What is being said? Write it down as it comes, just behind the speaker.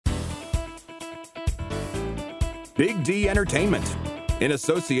Big D Entertainment, in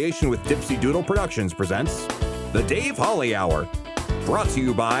association with Dipsy Doodle Productions, presents The Dave Holly Hour. Brought to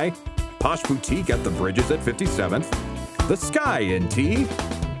you by Posh Boutique at the Bridges at 57th, The Sky in Tea,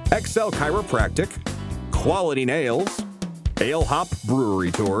 XL Chiropractic, Quality Nails, Ale Hop Brewery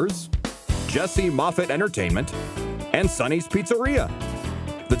Tours, Jesse Moffitt Entertainment, and Sonny's Pizzeria.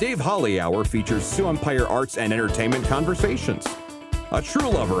 The Dave Holly Hour features Sioux Empire Arts and Entertainment conversations. A true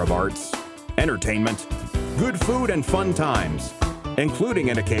lover of arts, entertainment, good food, and fun times, including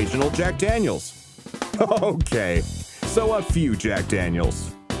an occasional Jack Daniels. Okay, so a few Jack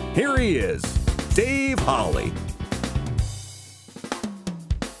Daniels. Here he is, Dave Holly.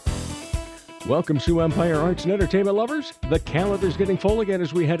 Welcome, Sioux Empire Arts and Entertainment lovers. The calendar's getting full again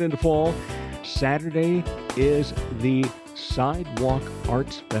as we head into fall. Saturday is the Sidewalk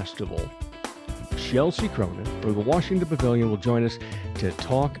Arts Festival. Chelsea Cronin from the Washington Pavilion will join us to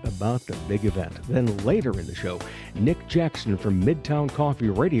talk about the big event. Then later in the show, Nick Jackson from Midtown Coffee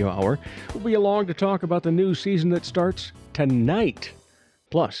Radio Hour will be along to talk about the new season that starts tonight.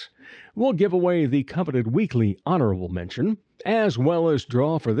 Plus, we'll give away the coveted weekly honorable mention, as well as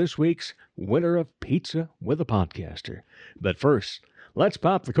draw for this week's winner of Pizza with a Podcaster. But first, let's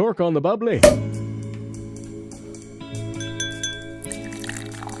pop the cork on the bubbly.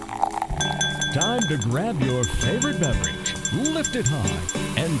 Time to grab your favorite beverage, lift it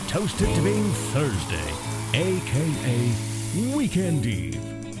high, and toast it to being Thursday, a.k.a. Weekend Eve.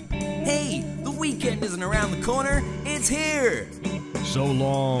 Hey, the weekend isn't around the corner, it's here! So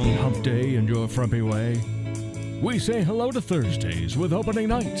long, hump day and your frumpy way. We say hello to Thursdays with opening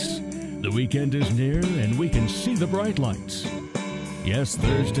nights. The weekend is near and we can see the bright lights. Yes,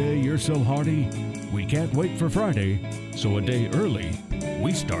 Thursday, you're so hearty, we can't wait for Friday, so a day early,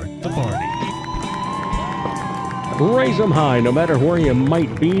 we start the party. Raise them high, no matter where you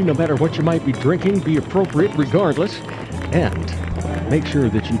might be, no matter what you might be drinking, be appropriate regardless, and make sure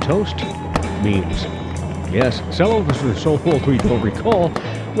that you toast memes. Yes, some of us are so old we don't recall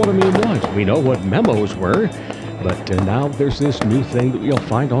what a meme was. We know what memos were, but now there's this new thing that you'll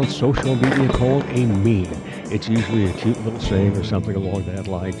find on social media called a meme. It's usually a cute little saying or something along that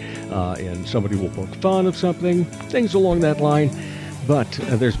line, and somebody will poke fun of something, things along that line. But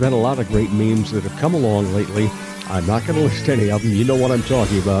there's been a lot of great memes that have come along lately. I'm not going to list any of them. You know what I'm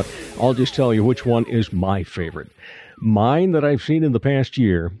talking about. I'll just tell you which one is my favorite. Mine that I've seen in the past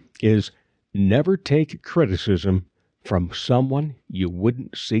year is never take criticism from someone you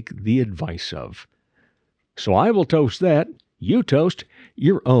wouldn't seek the advice of. So I will toast that. You toast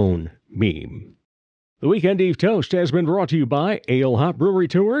your own meme. The Weekend Eve Toast has been brought to you by Ale Hop Brewery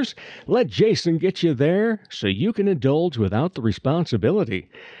Tours. Let Jason get you there so you can indulge without the responsibility.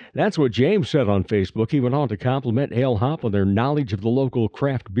 That's what James said on Facebook. He went on to compliment Ale Hop on their knowledge of the local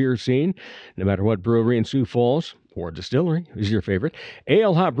craft beer scene. No matter what brewery in Sioux Falls or distillery is your favorite,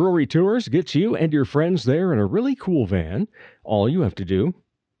 Ale Hop Brewery Tours gets you and your friends there in a really cool van. All you have to do,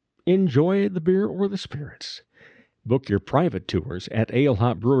 enjoy the beer or the spirits. Book your private tours at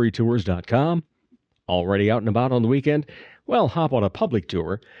alehopbrewerytours.com. Already out and about on the weekend? Well, hop on a public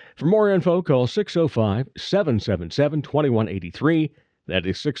tour. For more info, call 605-777-2183. That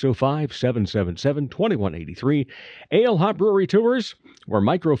is 605-777-2183. Ale Hop Brewery Tours, where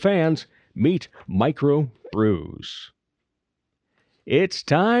micro fans meet micro brews. It's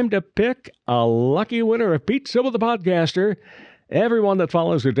time to pick a lucky winner of Pizza with a Podcaster. Everyone that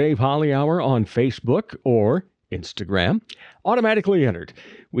follows the Dave Holly Hour on Facebook or Instagram automatically entered.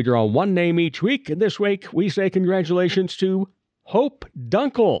 We draw one name each week, and this week we say congratulations to Hope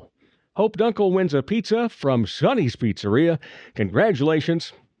Dunkel. Hope Dunkel wins a pizza from Sonny's Pizzeria.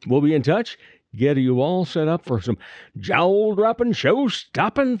 Congratulations. We'll be in touch. Get you all set up for some jowl-dropping,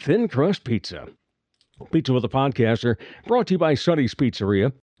 show-stopping thin crust pizza. Pizza with a Podcaster, brought to you by Sonny's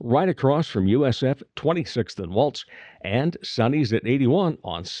Pizzeria, right across from USF 26th and Waltz, and Sonny's at 81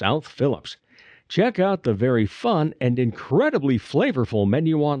 on South Phillips. Check out the very fun and incredibly flavorful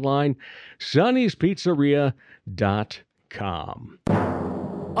menu online, sonnyspizzeria.com.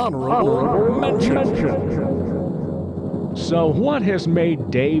 Honorable mention. So what has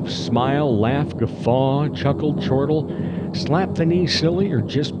made Dave smile, laugh, guffaw, chuckle, chortle, slap the knee silly, or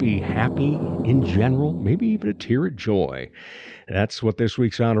just be happy in general? Maybe even a tear of joy. That's what this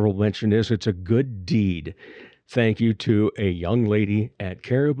week's honorable mention is. It's a good deed. Thank you to a young lady at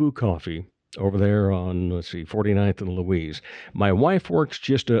Caribou Coffee over there on, 49th and Louise. My wife works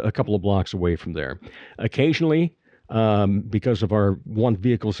just a couple of blocks away from there. Occasionally, because of our one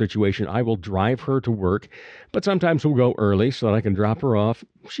vehicle situation, I will drive her to work, but sometimes we'll go early so that I can drop her off.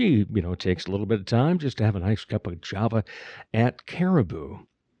 She, takes a little bit of time just to have a nice cup of Java at Caribou.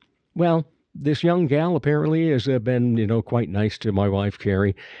 Well, this young gal apparently has been, quite nice to my wife,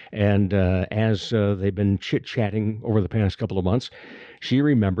 Carrie. And as they've been chit-chatting over the past couple of months, she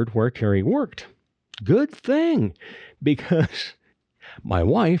remembered where Carrie worked. Good thing, because my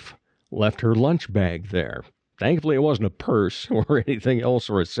wife left her lunch bag there. Thankfully, it wasn't a purse or anything else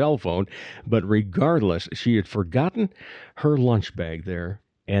or a cell phone, but regardless, she had forgotten her lunch bag there.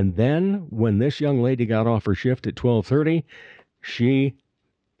 And then when this young lady got off her shift at 12:30, she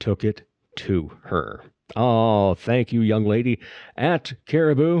took it to her. Oh, thank you, young lady at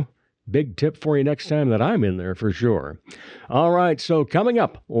Caribou. Big tip for you next time that I'm in there for sure. All right, so coming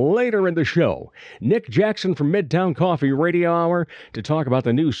up later in the show, Nick Jackson from Midtown Coffee Radio Hour to talk about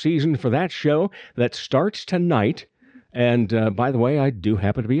the new season for that show that starts tonight. And by the way, I do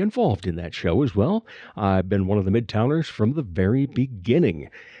happen to be involved in that show as well. I've been one of the Midtowners from the very beginning.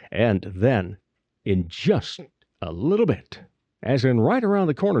 And then, in just a little bit, as in right around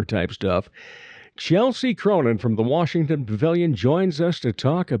the corner type stuff, Chelsea Cronin from the Washington Pavilion joins us to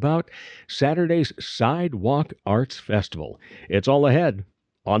talk about Saturday's Sidewalk Arts Festival. It's all ahead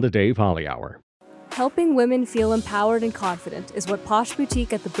on the Dave Holly Hour. Helping women feel empowered and confident is what Posh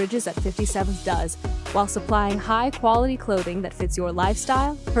Boutique at the Bridges at 57th does, while supplying high-quality clothing that fits your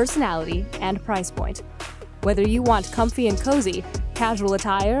lifestyle, personality, and price point. Whether you want comfy and cozy, casual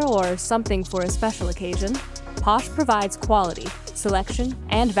attire, or something for a special occasion, Posh provides quality, selection,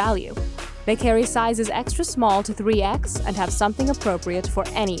 and value. They carry sizes extra small to 3X and have something appropriate for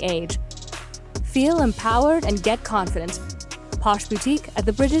any age. Feel empowered and get confident. Posh Boutique at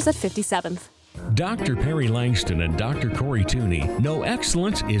the Bridges at 57th. Dr. Perry Langston and Dr. Corey Tooney know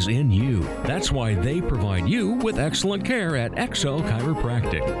excellence is in you. That's why they provide you with excellent care at XO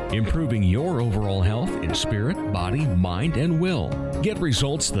Chiropractic, improving your overall health in spirit, body, mind, and will. Get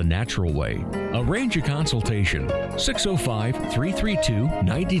results the natural way. Arrange a consultation,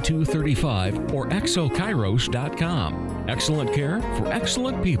 605-332-9235 or exokairos.com. Excellent care for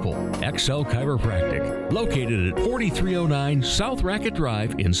excellent people. XO Chiropractic, located at 4309 South Racket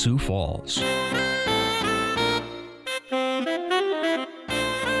Drive in Sioux Falls.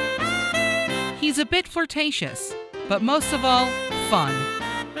 He's a bit flirtatious, but most of all, fun.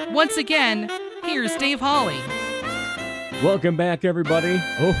 Once again, here's Dave Holly. Welcome back, everybody.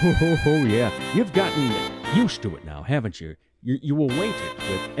 Oh, yeah. You've gotten used to it now, haven't you? You will wait it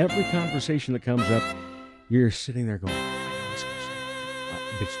with every conversation that comes up. You're sitting there going, what's going to say?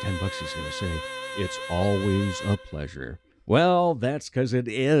 It's $10 he's going to say. It's always a pleasure. Well, that's because it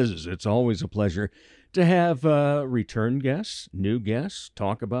is. It's always a pleasure to have return guests, new guests,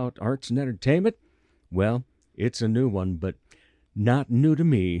 talk about arts and entertainment. Well, it's a new one, but not new to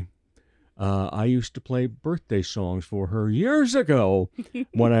me. I used to play birthday songs for her years ago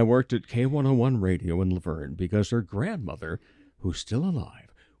when I worked at K101 Radio in Laverne, because her grandmother, who's still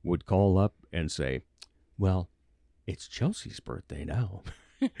alive, would call up and say, well, it's Chelsea's birthday now.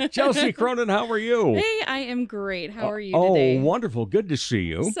 Chelsea Cronin, how are you? Hey, I am great. How are you today? Oh, wonderful. Good to see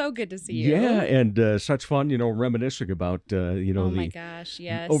you. So good to see you. Yeah, and such fun, reminiscing about, oh my gosh,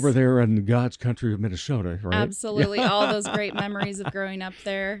 yes. over there in God's country of Minnesota, right? Absolutely. All those great memories of growing up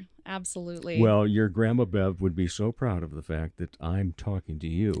there. Absolutely. Well, your Grandma Bev would be so proud of the fact that I'm talking to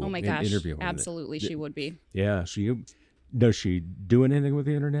you. Oh my gosh, interviewing absolutely, she would be. Yeah, so does she do anything with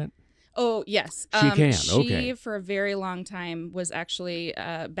the internet? Oh, yes. She can, okay. She, for a very long time, was actually,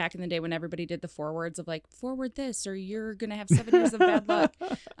 back in the day when everybody did the forwards of like, forward this, or you're going to have 7 years of bad luck.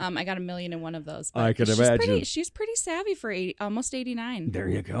 I got 1,000,001 of those. But I can imagine. She's pretty savvy for almost 89. There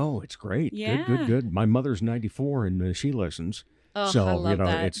you go. It's great. Yeah. Good. My mother's 94, and she listens. Oh, so, I love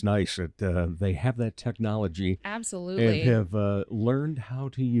that. It's nice that they have that technology. Absolutely. And have learned how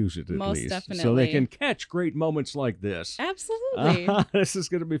to use it at Most least. definitely. So they can catch great moments like this. Absolutely. This is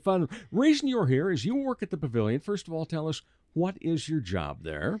going to be fun. Reason you're here is you work at the Pavilion. First of all, tell us, what is your job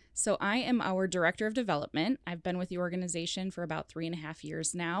there? So I am our Director of Development. I've been with the organization for about 3.5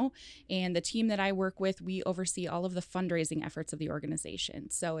 years now. And the team that I work with, we oversee all of the fundraising efforts of the organization.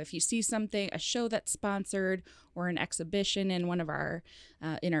 So if you see something, a show that's sponsored or an exhibition in one of our,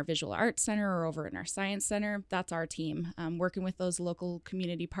 in our Visual Arts Center or over in our Science Center, that's our team, working with those local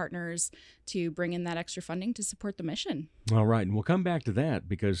community partners to bring in that extra funding to support the mission. All right, and we'll come back to that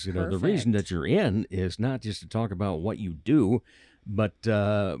because, the reason that you're in is not just to talk about what you do, but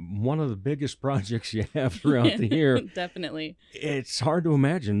one of the biggest projects you have throughout the year. Definitely. It's hard to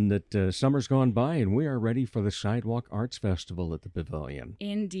imagine that summer's gone by and we are ready for the Sidewalk Arts Festival at the Pavilion.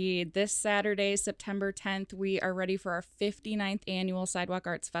 Indeed. This Saturday, September 10th, we are ready for our 59th annual Sidewalk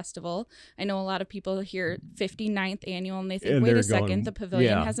Arts Festival. I know a lot of people hear 59th annual and they think, And wait they're a second, going, the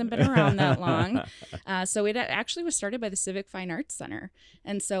Pavilion yeah. hasn't been around that long. So it actually was started by the Civic Fine Arts Center.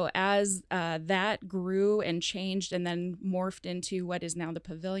 And so as that grew and changed and then morphed into what is now the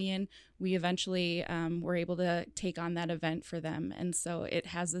Pavilion, we eventually were able to take on that event for them. And so it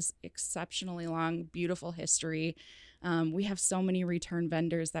has this exceptionally long, beautiful history. We have so many return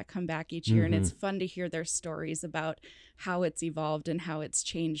vendors that come back each year, and it's fun to hear their stories about how it's evolved and how it's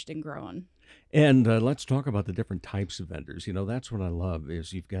changed and grown. And let's talk about the different types of vendors. You know, that's what I love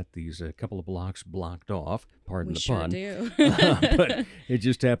is you've got these couple of blocks blocked off, pardon We the sure pun. do. But it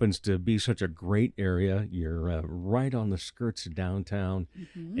just happens to be such a great area. You're right on the skirts of downtown.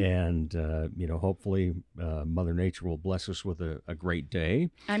 And, hopefully Mother Nature will bless us with a great day.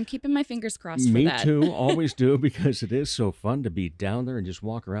 I'm keeping my fingers crossed for Me that. too, always do, because it is so fun to be down there and just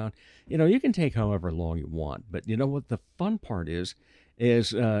walk around. You know, you can take however long you want, but you know what the fun part is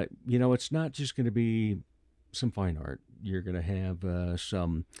it's not just going to be some fine art. You're going to have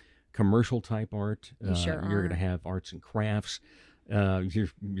some commercial type art. You sure are. You're going to have arts and crafts. You're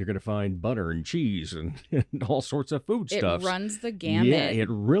going to find butter and cheese and all sorts of food stuff. It runs the gamut. Yeah, it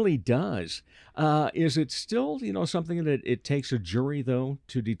really does. Is it still, something that it takes a jury, though,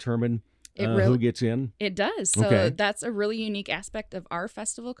 to determine who gets in? It does. So Okay. that's a really unique aspect of our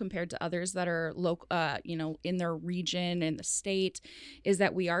festival compared to others that are local, in their region and the state, is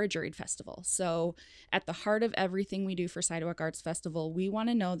that we are a juried festival. So at the heart of everything we do for Sidewalk Arts Festival, we want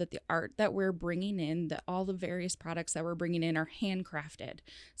to know that the art that we're bringing in, that all the various products that we're bringing in are handcrafted.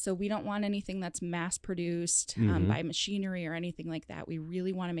 So we don't want anything that's mass produced by machinery or anything like that. We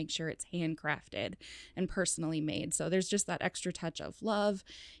really want to make sure it's handcrafted and personally made. So there's just that extra touch of love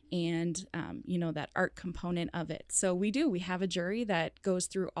and, that art component of it. So we have a jury that goes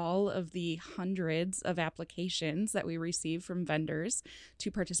through all of the hundreds of applications that we receive from vendors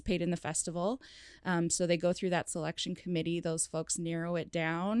to participate in the festival. So they go through that selection committee. Those folks narrow it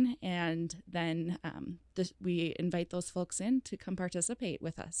down, and then we invite those folks in to come participate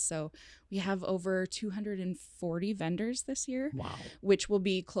with us. So we have over 240 vendors this year. Wow. Which will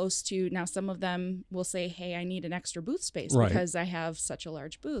be close to, now some of them will say, hey, I need an extra booth space Right. because I have such a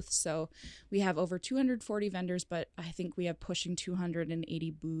large booth. So we have over 240 vendors, but I think we have pushing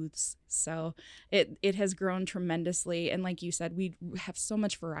 280 booths. So it has grown tremendously. And like you said, we have so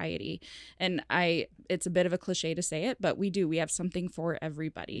much variety. And it's a bit of a cliche to say it, but we have something for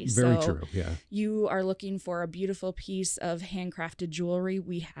everybody. Very So true, yeah. you are looking for a beautiful piece of handcrafted jewelry,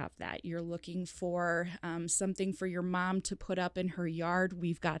 we have that. You're looking for something for your mom to put up in her yard,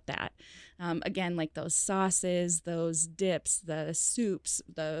 we've got that. Again, like those sauces, those dips, the soups,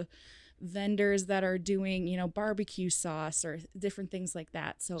 the vendors that are doing, barbecue sauce or different things like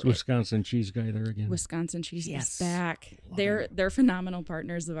that. So Wisconsin cheese guy there again? Wisconsin cheese Yes. is back. Love They're phenomenal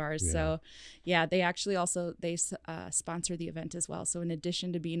partners of ours. Yeah. So yeah, they actually also sponsor the event as well. So in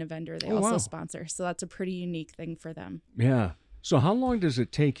addition to being a vendor, they Oh, also wow. sponsor. So that's a pretty unique thing for them. Yeah. So how long does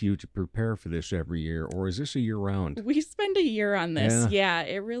it take you to prepare for this every year, or is this a year-round? We spend a year on this. Yeah.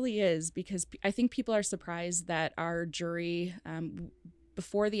 Yeah, it really is, because I think people are surprised that our jury,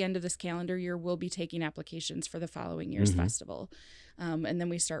 before the end of this calendar year, will be taking applications for the following year's festival. And then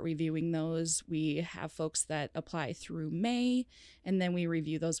we start reviewing those. We have folks that apply through May, and then we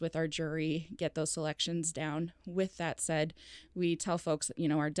review those with our jury, get those selections down. With that said, we tell folks,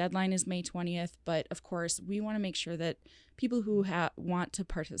 our deadline is May 20th, but of course, we want to make sure that people who want to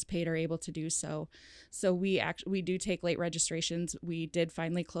participate are able to do so. So we do take late registrations. We did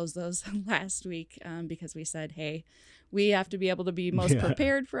finally close those last week because we said, hey, we have to be able to be most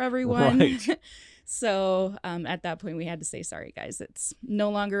prepared for everyone. Right. So at that point, we had to say, sorry, guys, it's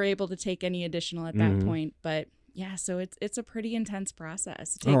no longer able to take any additional at that point. But yeah, so it's a pretty intense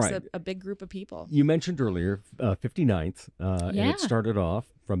process. It takes right. a big group of people. You mentioned earlier 59th, and Yeah. it started off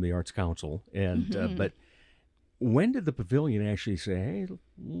from the Arts Council. And but when did the Pavilion actually say, hey,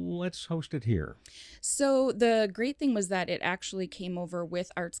 let's host it here? So the great thing was that it actually came over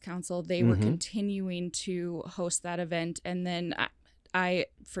with Arts Council. They were continuing to host that event. And then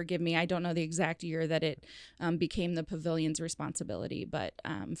forgive me, I don't know the exact year that it became the Pavilion's responsibility, but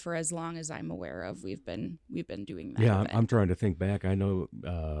for as long as I'm aware of, we've been doing that. Yeah, event. I'm trying to think back. I know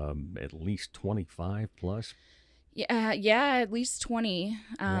at least 25 plus. Yeah, at least 20.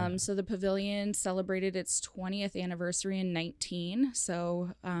 So the pavilion celebrated its 20th anniversary in 19.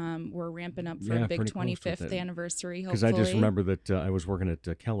 So we're ramping up for a big 25th anniversary, hopefully. Because I just remember that I was working at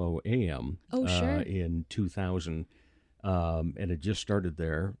Kello AM sure. in 2000, and it just started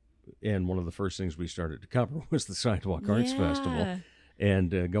there. And one of the first things we started to cover was the Sidewalk Arts Festival.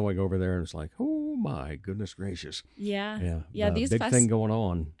 And going over there, and it's like, oh my goodness gracious! Yeah. These big thing going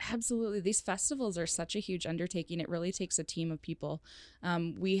on. Absolutely, these festivals are such a huge undertaking. It really takes a team of people.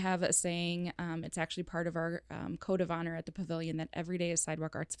 We have a saying. It's actually part of our code of honor at the pavilion that every day is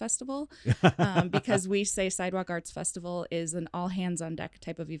Sidewalk Arts Festival, because we say Sidewalk Arts Festival is an all hands on deck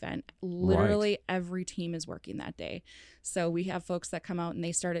type of event. Literally every team is working that day. So we have folks that come out and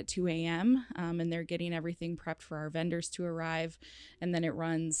they start at 2 a.m. And they're getting everything prepped for our vendors to arrive. And then it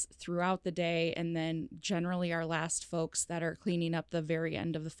runs throughout the day. And then generally our last folks that are cleaning up the very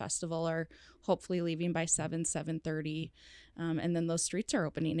end of the festival are hopefully leaving by 7:30. And then those streets are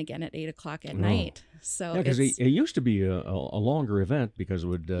opening again at 8 o'clock at night. So because it used to be a longer event because it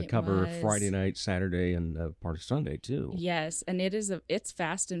would cover Friday night, Saturday, and part of Sunday too. Yes, and it's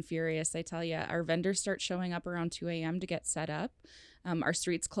fast and furious. I tell you, our vendors start showing up around 2 a.m. to get set up. Our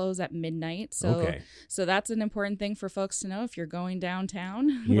streets close at midnight. So that's an important thing for folks to know. If you're going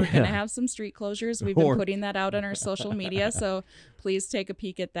downtown, we're going to have some street closures. We've been putting that out on our social media. So please take a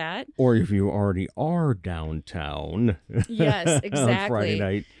peek at that. Or if you already are downtown. Yes, exactly. On Friday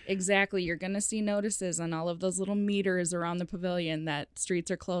night. Exactly. You're going to see notices on all of those little meters around the pavilion that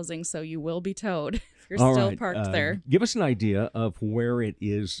streets are closing. So you will be towed if you're still parked there. Give us an idea of where it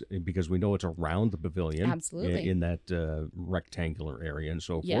is, because we know it's around the pavilion. Absolutely. In that rectangular area and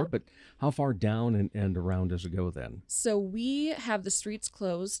so forth. But how far down and around does it go then? So we have the streets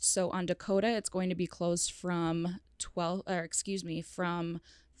closed. So on Dakota, it's going to be closed from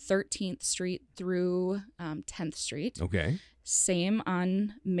 13th Street through 10th Street. Okay. Same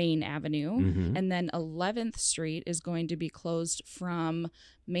on Main Avenue. Mm-hmm. And then 11th Street is going to be closed from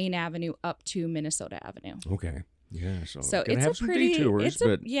Main Avenue up to Minnesota Avenue. Okay. Yeah, so it's have some detours,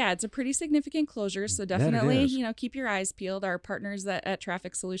 it's a pretty significant closure. So definitely, keep your eyes peeled. Our partners at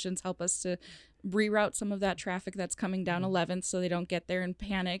Traffic Solutions help us to reroute some of that traffic that's coming down 11th, so they don't get there and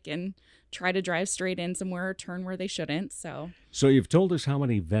panic and try to drive straight in somewhere or turn where they shouldn't. So you've told us how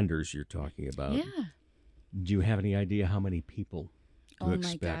many vendors you're talking about. Yeah. Do you have any idea how many people? Oh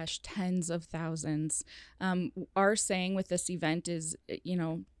my gosh, tens of thousands. Our saying with this event is,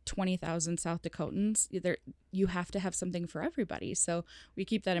 20,000 South Dakotans. You have to have something for everybody. So we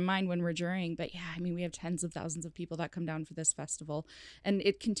keep that in mind when we're jurying. But we have tens of thousands of people that come down for this festival, and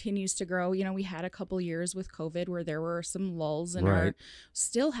it continues to grow. We had a couple years with COVID where there were some lulls, and our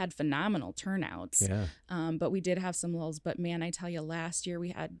still had phenomenal turnouts. Yeah. But we did have some lulls. But man, I tell you, last year we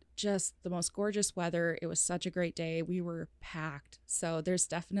had just the most gorgeous weather. It was such a great day. We were packed. So there's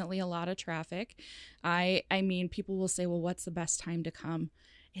definitely a lot of traffic. People will say, well, what's the best time to come?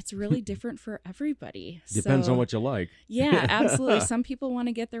 It's really different for everybody. Depends on what you like. Yeah, absolutely. Some people want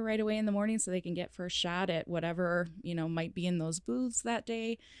to get there right away in the morning so they can get first shot at whatever, might be in those booths that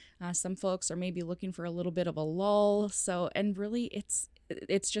day. Some folks are maybe looking for a little bit of a lull. And really it's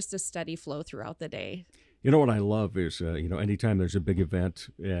just a steady flow throughout the day. You know what I love is, anytime there's a big event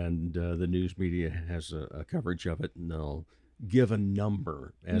and the news media has a coverage of it, and they'll give a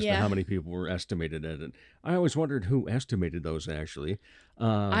number as to how many people were estimated at it. I always wondered who estimated those, actually.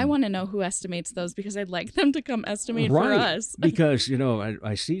 I want to know who estimates those, because I'd like them to come estimate for us. Because,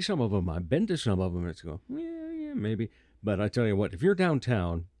 I see some of them. I've been to some of them, and it's go, yeah, maybe. But I tell you what, if you're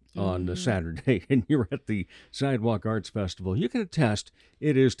downtown on a Saturday and you're at the Sidewalk Arts Festival, you can attest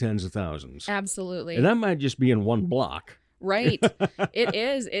it is tens of thousands. Absolutely. And that might just be in one block. Right. It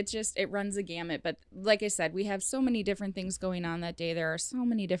is. It runs a gamut. But like I said, we have so many different things going on that day. There are so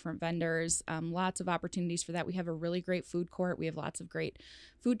many different vendors, lots of opportunities for that. We have a really great food court. We have lots of great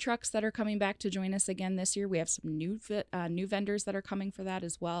food trucks that are coming back to join us again this year. We have some new vendors that are coming for that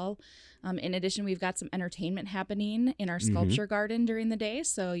as well. In addition, we've got some entertainment happening in our sculpture garden during the day.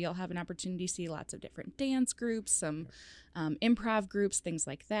 So you'll have an opportunity to see lots of different dance groups, some improv groups, things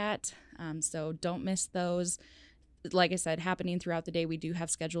like that. So don't miss those. Like I said, happening throughout the day. We do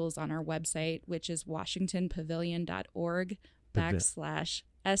have schedules on our website, which is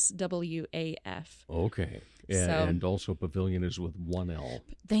washingtonpavilion.org/SWAF. Okay. And also pavilion is with one L.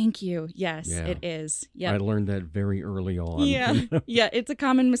 Thank you. Yes, it is. I learned that very early on. Yeah, it's a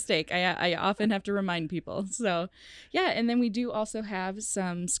common mistake. I often have to remind people. So, yeah, and then we do also have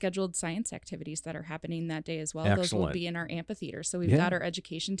some scheduled science activities that are happening that day as well. Excellent. Those will be in our amphitheater. So we've got our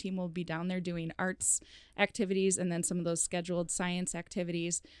education team will be down there doing arts activities and then some of those scheduled science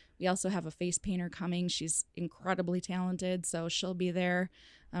activities. We also have a face painter coming. She's incredibly talented, so she'll be there.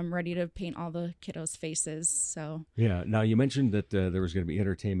 I'm ready to paint all the kiddos' faces. So yeah. Now you mentioned that there was going to be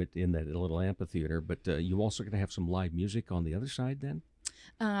entertainment in that little amphitheater, but you also going to have some live music on the other side then?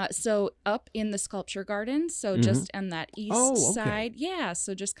 So up in the sculpture garden, so just on that east side. Yeah,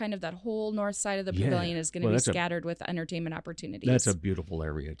 so just kind of that whole north side of the pavilion is going to be scattered with entertainment opportunities. That's a beautiful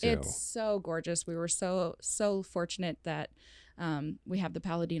area too. It's so gorgeous. We were so fortunate that we have the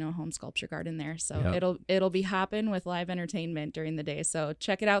Palladino Home Sculpture Garden there. So it'll be hopping with live entertainment during the day. So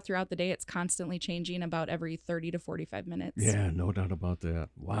check it out throughout the day. It's constantly changing about every 30 to 45 minutes. Yeah, no doubt about that.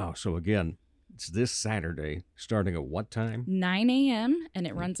 Wow. So again, it's this Saturday, starting at what time? 9 a.m. and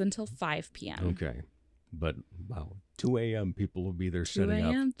it runs until 5 p.m. Okay. But, 2 a.m. people will be there setting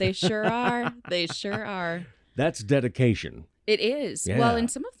up. 2 a.m. They sure are. They sure are. That's dedication. It is. Yeah. Well,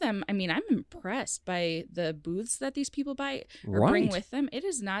 and some of them, I mean, I'm impressed by the booths that these people buy or bring with them. It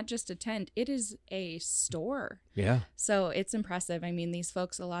is not just a tent. It is a store. Yeah. So it's impressive. I mean, these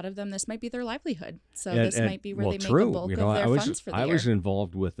folks, a lot of them, this might be their livelihood. So this might be where they make a bulk of their funds for the year. I was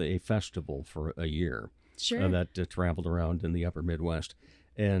involved with a festival for a year. Sure. That traveled around in the upper Midwest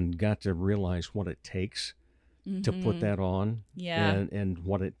and got to realize what it takes to put that on. Yeah. And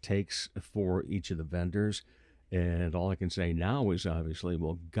what it takes for each of the vendors. And all I can say now is obviously,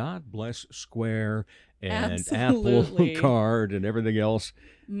 well, God bless Square and Apple Card and everything else.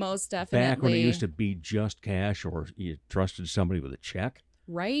 Most definitely. Back when it used to be just cash or you trusted somebody with a check.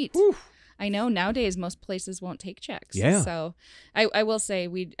 Right. Whew. I know nowadays most places won't take checks. Yeah. So I will say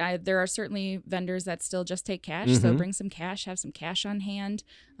there are certainly vendors that still just take cash. So bring some cash, have some cash on hand.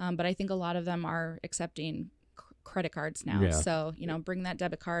 But I think a lot of them are accepting credit cards now. Yeah. So, bring that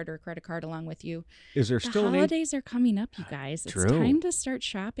debit card or credit card along with you. Is there still the holidays are coming up, you guys. It's time to start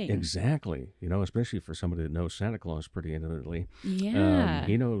shopping. Exactly. Especially for somebody that knows Santa Claus pretty intimately. Yeah.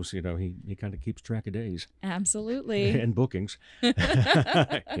 He knows, he kind of keeps track of days. Absolutely. And bookings.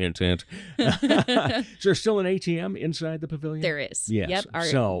 Hint, hint. Is there still an ATM inside the pavilion? There is. Yes.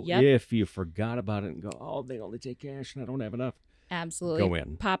 Yep. If you forgot about it and go, they only take cash and I don't have enough. Absolutely. Go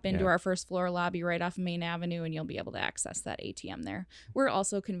in. Pop into our first floor lobby right off Main Avenue and you'll be able to access that ATM there. We're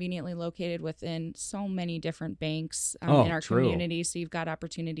also conveniently located within so many different banks in our community, so you've got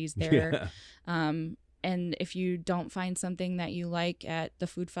opportunities there. Yeah. And if you don't find something that you like at the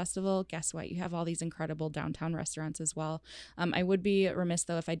food festival, guess what? You have all these incredible downtown restaurants as well. I would be remiss,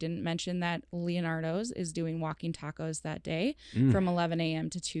 though, if I didn't mention that Leonardo's is doing walking tacos that day from 11 a.m.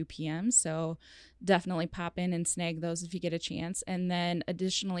 to 2 p.m. So definitely pop in and snag those if you get a chance. And then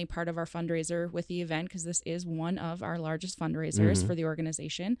additionally, part of our fundraiser with the event, because this is one of our largest fundraisers for the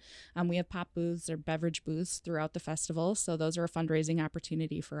organization, we have pop booths or beverage booths throughout the festival. So those are a fundraising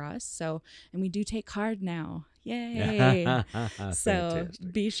opportunity for us. So, and we do take card now. Yay. So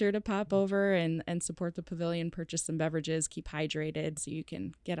be sure to pop over and support the pavilion, purchase some beverages, keep hydrated so you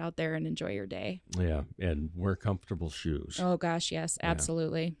can get out there and enjoy your day. Yeah, and wear comfortable shoes. Oh gosh, yes,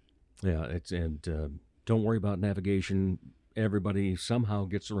 absolutely. Yeah, don't worry about navigation. Everybody somehow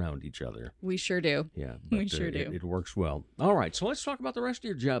gets around each other. We sure do. Yeah, we sure do. It works well. All right, so let's talk about the rest of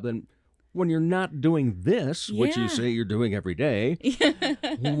your job then. When you're not doing this, which you say you're doing every day,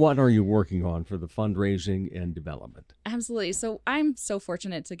 what are you working on for the fundraising and development? Absolutely. So I'm so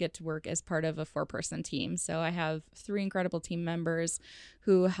fortunate to get to work as part of a 4-person team. So I have 3 incredible team members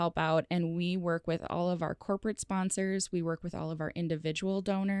who help out, and we work with all of our corporate sponsors. We work with all of our individual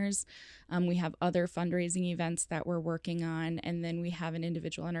donors. We have other fundraising events that we're working on, and then we have an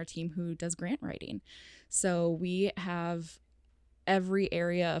individual on our team who does grant writing. So we have every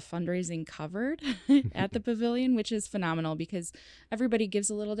area of fundraising covered at the pavilion, which is phenomenal because everybody gives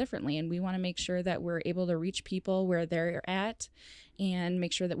a little differently, and we want to make sure that we're able to reach people where they're at and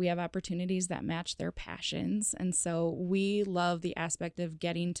make sure that we have opportunities that match their passions. And so we love the aspect of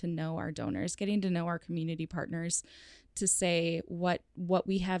getting to know our donors, getting to know our community partners, to say what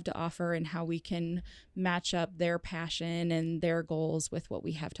we have to offer and how we can match up their passion and their goals with what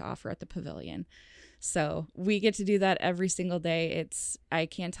we have to offer at the pavilion. So we get to do that every single day. I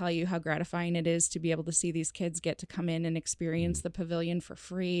can't tell you how gratifying it is to be able to see these kids get to come in and experience the pavilion for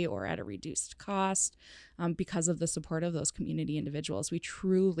free or at a reduced cost because of the support of those community individuals. We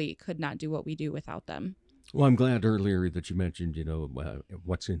truly could not do what we do without them. Well, I'm glad earlier that you mentioned,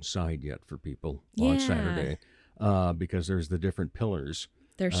 what's inside yet for people on Saturday, because there's the different pillars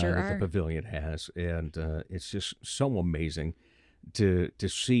There sure that are. the pavilion has, and it's just so amazing to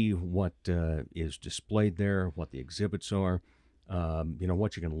see what is displayed there, what the exhibits are,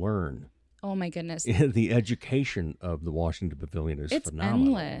 what you can learn. Oh my goodness. The education of the Washington Pavilion is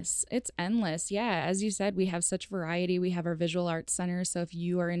phenomenal. It's endless. Yeah. As you said, we have such variety. We have our visual arts center. So if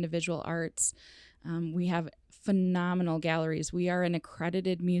you are into visual arts, we have phenomenal galleries. We are an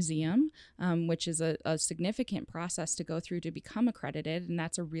accredited museum, which is a significant process to go through to become accredited. And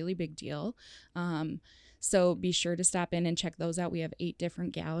that's a really big deal. So be sure to stop in and check those out. We have 8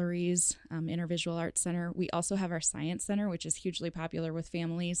 different galleries in our visual arts center. We also have our science center, which is hugely popular with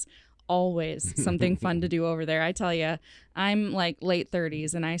families. Always something fun to do over there. I tell you, I'm like late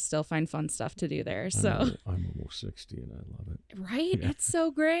 30s and I still find fun stuff to do there. So I'm almost 60 and I love it. Right? Yeah. It's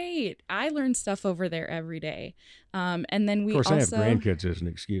so great. I learn stuff over there every day. And then we also... Of course, I have grandkids as an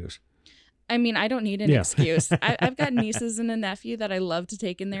excuse. I mean, I don't need an excuse. I've got nieces and a nephew that I love to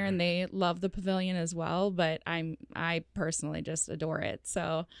take in there, and they love the pavilion as well. But I personally just adore it.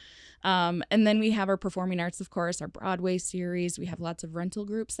 So, and then we have our performing arts, of course, our Broadway series. We have lots of rental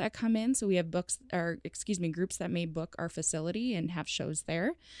groups that come in. So we have groups that may book our facility and have shows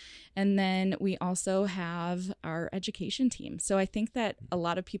there. And then we also have our education team. So I think that a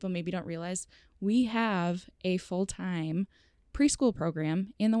lot of people maybe don't realize we have a full-time preschool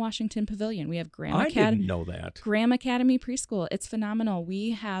program in the Washington Pavilion. We have I didn't know that. Graham Academy Preschool. It's phenomenal. We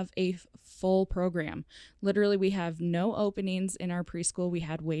have a full program. Literally, we have no openings in our preschool. We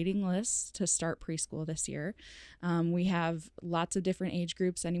had waiting lists to start preschool this year. We have lots of different age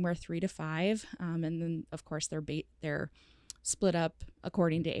groups, anywhere 3 to 5. And then, of course, they're split up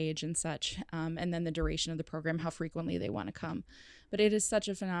according to age and such. And then the duration of the program, how frequently they want to come. But it is such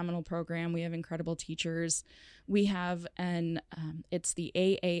a phenomenal program. We have incredible teachers. We have it's the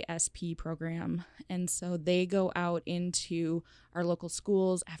AASP program. And so they go out into our local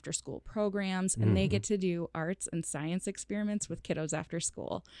schools, after school programs, and they get to do arts and science experiments with kiddos after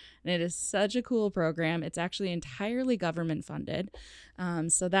school. And it is such a cool program. It's actually entirely government funded.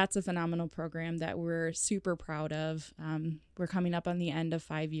 So that's a phenomenal program that we're super proud of. We're coming up on the end of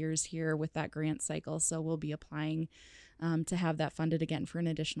 5 years here with that grant cycle. So we'll be applying to have that funded again for an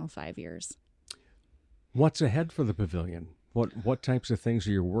additional 5 years. What's ahead for the pavilion? What types of things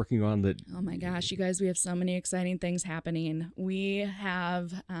are you working on that? Oh my gosh, you guys, we have so many exciting things happening. We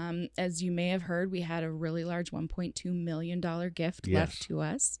have, as you may have heard, we had a really large $1.2 million gift left to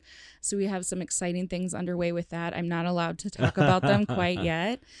us. So we have some exciting things underway with that. I'm not allowed to talk about them quite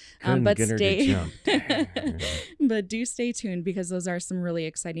yet, but do stay tuned because those are some really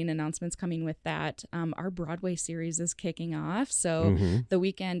exciting announcements coming with that. Our Broadway series is kicking off. So the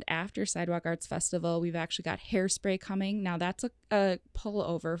weekend after Sidewalk Arts Festival, we've actually got Hairspray coming. Now that's a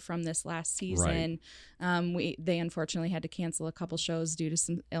pullover from this last season. Right. They unfortunately had to cancel a couple shows due to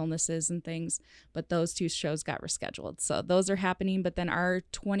some illnesses and things, but those 2 shows got rescheduled. So those are happening. But then our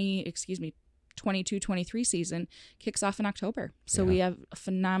 22-23 season kicks off in October. So we have a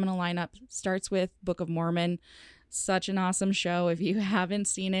phenomenal lineup. Starts with Book of Mormon. Such an awesome show. If you haven't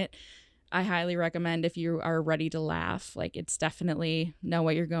seen it, I highly recommend if you are ready to laugh. Like, it's definitely know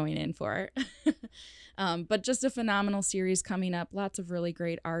what you're going in for. But just a phenomenal series coming up. Lots of really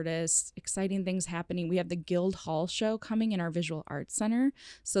great artists, exciting things happening. We have the Guild Hall show coming in our Visual Arts Center.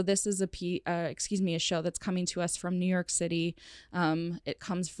 So this is a show that's coming to us from New York City. It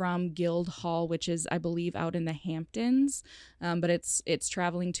comes from Guild Hall, which is, I believe, out in the Hamptons. But it's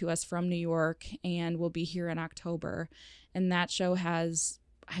traveling to us from New York and will be here in October. And that show has,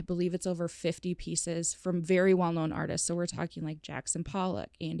 I believe it's over 50 pieces from very well-known artists. So we're talking like Jackson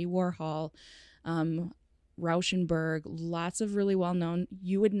Pollock, Andy Warhol, Rauschenberg, lots of really well-known.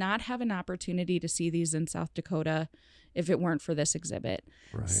 You would not have an opportunity to see these in South Dakota if it weren't for this exhibit.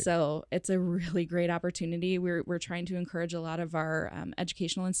 Right. So it's a really great opportunity. We're trying to encourage a lot of our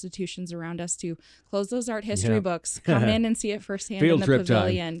educational institutions around us to close those art history books, come in and see it firsthand in the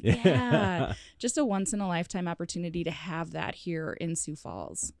pavilion. Yeah. Just a once-in-a-lifetime opportunity to have that here in Sioux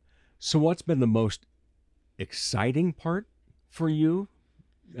Falls. So what's been the most exciting part for you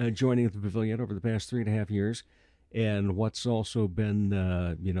joining the pavilion over the past 3.5 years, and what's also been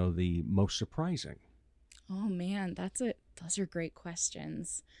the most surprising? Oh man, those are great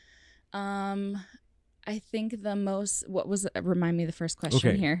questions. I think remind me the first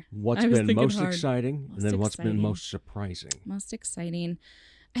question here. What's been most exciting, and then what's been most surprising? Most exciting.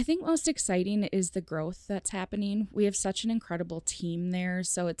 I think most exciting is the growth that's happening. We have such an incredible team there,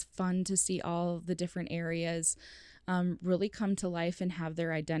 so it's fun to see all the different areas really come to life and have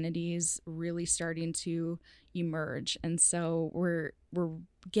their identities really starting to emerge. And so we're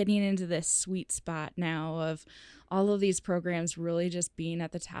getting into this sweet spot now of all of these programs really just being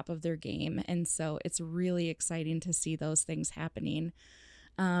at the top of their game. And so it's really exciting to see those things happening.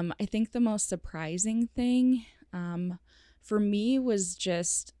 I think the most surprising thing for me was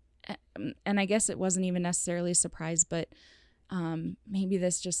just, and I guess it wasn't even necessarily a surprise, but maybe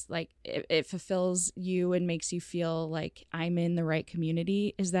this just like it fulfills you and makes you feel like I'm in the right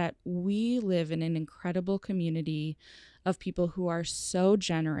community, is that we live in an incredible community of people who are so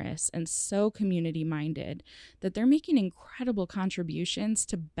generous and so community minded that they're making incredible contributions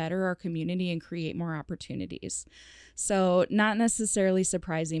to better our community and create more opportunities. So not necessarily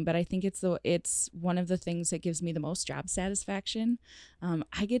surprising, but I think it's one of the things that gives me the most job satisfaction.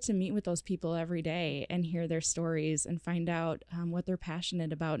 I get to meet with those people every day and hear their stories and find out what they're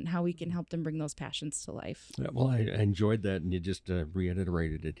passionate about and how we can help them bring those passions to life. Yeah, well, I enjoyed that, and you just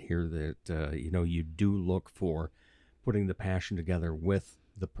reiterated it here that, you do look for putting the passion together with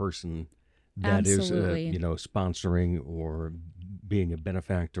the person that Absolutely. is, sponsoring or being a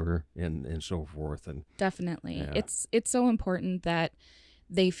benefactor and so forth. And definitely, yeah. It's so important that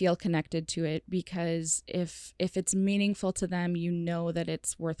they feel connected to it, because if it's meaningful to them, that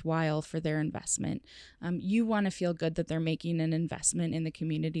it's worthwhile for their investment. You want to feel good that they're making an investment in the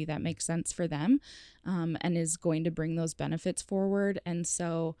community that makes sense for them, and is going to bring those benefits forward. And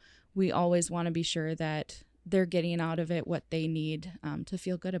so we always want to be sure that they're getting out of it what they need to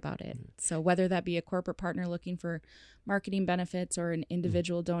feel good about it. So whether that be a corporate partner looking for marketing benefits or an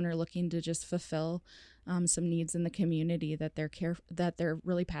individual donor looking to just fulfill some needs in the community that they're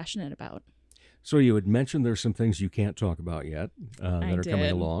really passionate about. So you had mentioned there's some things you can't talk about yet that are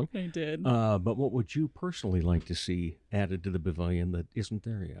coming along. I did. But what would you personally like to see added to the pavilion that isn't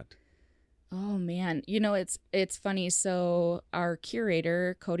there yet? Oh man, it's funny. So our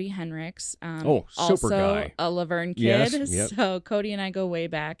curator, Cody Henricks, super also guy, a Laverne kid. Yes, yep. So Cody and I go way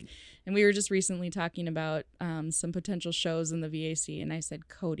back, and we were just recently talking about some potential shows in the VAC, and I said,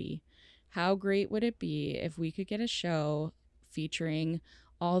 Cody, how great would it be if we could get a show featuring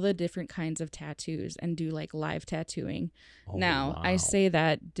all the different kinds of tattoos and do like live tattooing. Oh, now, wow. I say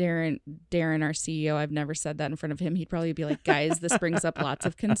that Darren, our CEO, I've never said that in front of him. He'd probably be like, guys, this brings up lots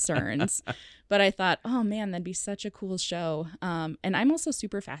of concerns. But I thought, oh man, that'd be such a cool show. And I'm also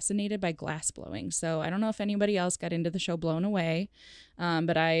super fascinated by glass blowing. So I don't know if anybody else got into the show Blown Away,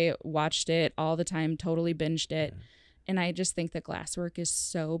 but I watched it all the time, totally binged it. Yeah. And I just think that glasswork is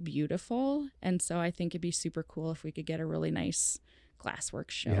so beautiful. And so I think it'd be super cool if we could get a really nice glasswork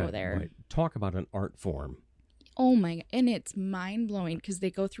show there. Right. Talk about an art form. Oh my, and it's mind-blowing because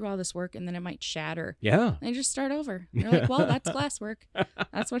they go through all this work and then it might shatter. Yeah. They just start over. They're like, well, that's glasswork.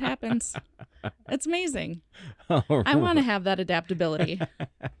 That's what happens. It's amazing. Right. I want to have that adaptability.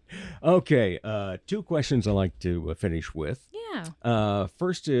 Okay. 2 questions I like to finish with. Yeah.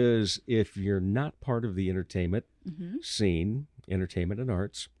 First is, if you're not part of the entertainment scene, entertainment and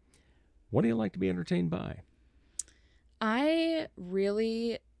arts, what do you like to be entertained by? I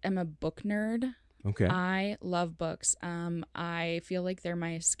really am a book nerd. Okay. I love books. I feel like they're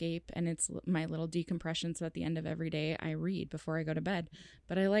my escape, and it's my little decompression. So at the end of every day, I read before I go to bed.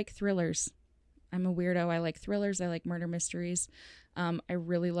 But I like thrillers. I'm a weirdo. I like thrillers. I like murder mysteries. I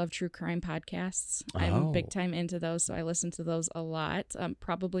really love true crime podcasts. I'm big time into those, so I listen to those a lot,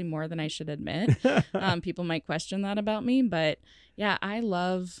 probably more than I should admit. People might question that about me, but yeah, I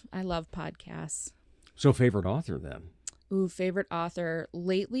love podcasts. So favorite author then? Ooh, favorite author.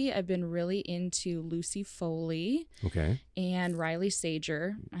 Lately, I've been really into Lucy Foley and Riley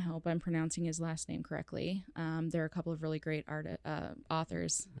Sager. I hope I'm pronouncing his last name correctly. There are a couple of really great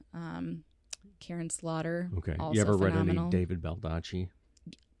authors. Karen Slaughter, also you ever phenomenal. read any David Baldacci?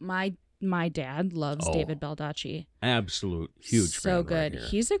 My dad loves David Baldacci. Absolute huge fan. So good. Right here.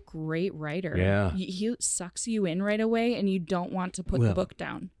 He's a great writer. Yeah. He sucks you in right away, and you don't want to put the book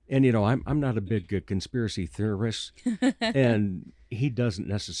down. And, I'm not a big conspiracy theorist, and he doesn't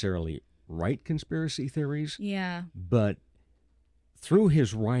necessarily write conspiracy theories. Yeah. But through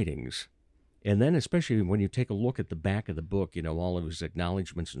his writings, and then especially when you take a look at the back of the book, all of his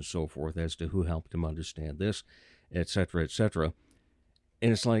acknowledgments and so forth as to who helped him understand this, et cetera, et cetera.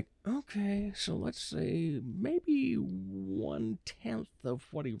 And it's like, okay, so let's say maybe 1/10 of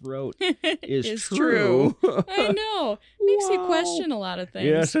what he wrote is true. I know. Makes you question a lot of things.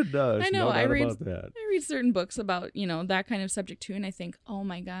 Yes, it does. I know. No I read certain books about, that kind of subject too, and I think, oh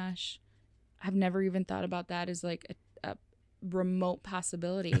my gosh, I've never even thought about that as like a remote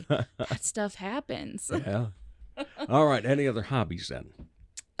possibility. That stuff happens. Yeah. All right. Any other hobbies then?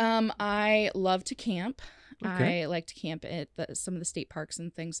 I love to camp. Okay. I like to camp at some of the state parks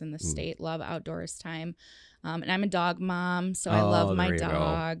and things in the state. Love outdoors time. And I'm a dog mom, so I love my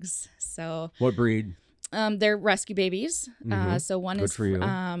dogs. So what breed? They're rescue babies. So one Good is for you.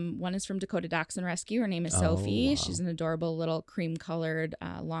 one is from Dakota Dachshund Rescue. Her name is Sophie. Wow. She's an adorable little cream-colored,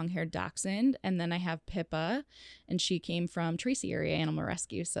 long-haired dachshund. And then I have Pippa, and she came from Tracy Area Animal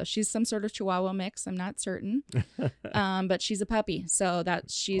Rescue. So she's some sort of Chihuahua mix. I'm not certain, but she's a puppy. So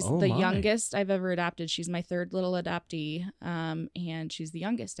she's the youngest I've ever adopted. She's my third little adoptee, and she's the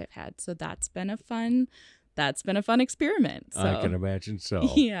youngest I've had. So that's been a fun experiment. So. I can imagine so.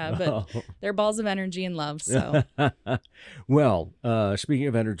 Yeah, but they're balls of energy and love. So, well, speaking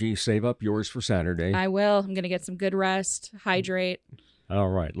of energy, save up yours for Saturday. I will. I'm going to get some good rest, hydrate. All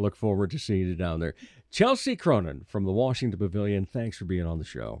right. Look forward to seeing you down there. Chelsea Cronin from the Washington Pavilion, thanks for being on the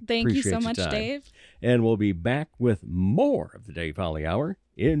show. Thank you so much, Dave. And we'll be back with more of the Dave Holly Hour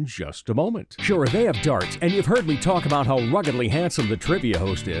in just a moment. Sure, they have darts, and you've heard me talk about how ruggedly handsome the trivia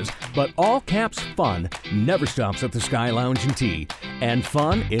host is, but all caps fun never stops at the Sky Lounge and Tea. And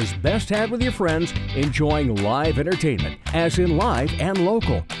fun is best had with your friends enjoying live entertainment, as in live and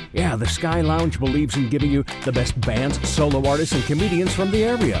local. Yeah, the Sky Lounge believes in giving you the best bands, solo artists, and comedians from the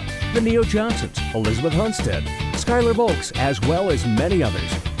area. The Neo Johnsons, Elizabeth Hunstead, Skylar Volks, as well as many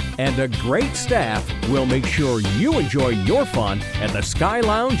others. And a great staff will make sure you enjoy your fun at the Sky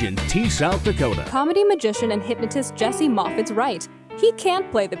Lounge in Tea, South Dakota. Comedy magician and hypnotist Jesse Moffat's right. He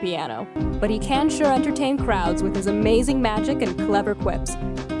can't play the piano, but he can sure entertain crowds with his amazing magic and clever quips.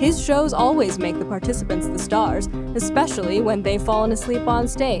 His shows always make the participants the stars, especially when they've fallen asleep on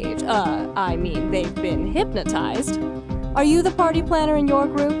stage. They've been hypnotized. Are you the party planner in your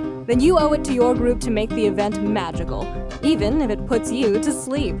group? Then you owe it to your group to make the event magical, even if it puts you to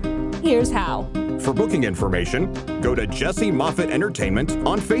sleep. Here's how. For booking information, go to Jesse Moffitt Entertainment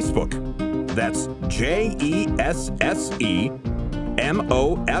on Facebook. That's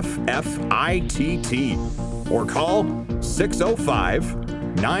JESSEMOFFITT. Or call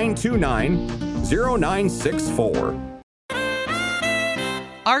 605-929-0964.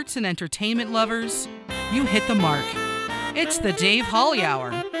 Arts and entertainment lovers, you hit the mark. It's the Dave Holly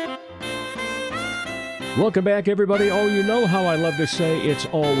Hour. Welcome back, everybody. Oh, you know how I love to say it's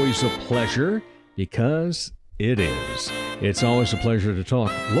always a pleasure, because it is. It's always a pleasure to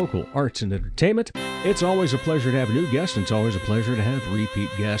talk local arts and entertainment. It's always a pleasure to have new guests, and it's always a pleasure to have repeat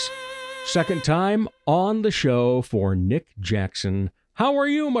guests. Second time on the show for Nick Jackson. How are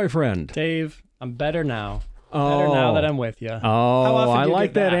you, my friend? Dave, I'm better now. Better now that I'm with you. Oh, I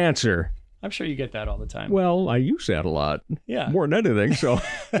like that answer. I'm sure you get that all the time. Well, I use that a lot. Yeah. More than anything, so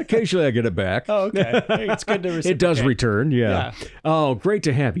occasionally I get it back. Oh, okay. It's good to reciprocate. It does return, yeah. Oh, great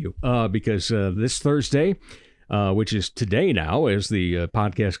to have you, because this Thursday, which is today now as the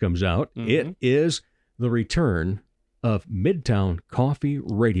podcast comes out, it is the return of Midtown Coffee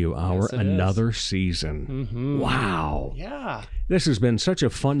Radio Hour, another season. Wow. Yeah. This has been such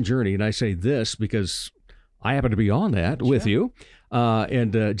a fun journey, and I say this because I happen to be on that with you.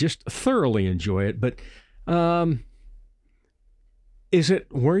 And just thoroughly enjoy it. But is it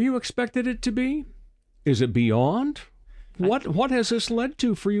where you expected it to be? Is it beyond? What has this led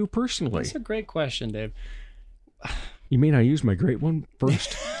to for you personally? That's a great question, Dave. You mean I use my great one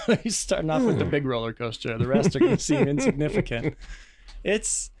first? He's starting off with the big roller coaster. The rest are going to seem insignificant.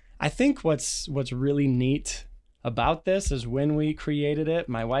 I think what's really neat about this is when we created it,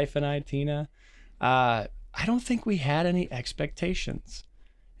 my wife and I, Tina, I don't think we had any expectations.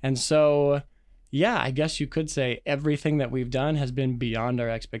 And so, yeah, I guess you could say everything that we've done has been beyond our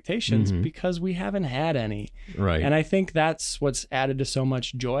expectations because we haven't had any. Right. And I think that's what's added to so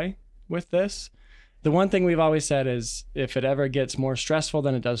much joy with this. The one thing we've always said is if it ever gets more stressful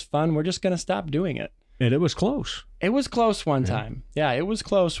than it does fun, we're just going to stop doing it. And it was close. It was close one time. Yeah, it was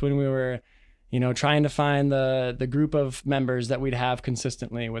close when we were, trying to find the group of members that we'd have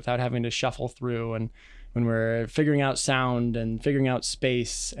consistently without having to shuffle through, and when we're figuring out sound and figuring out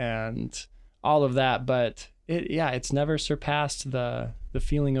space and all of that. But it's never surpassed the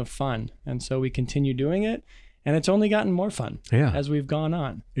feeling of fun. And so we continue doing it, and it's only gotten more fun as we've gone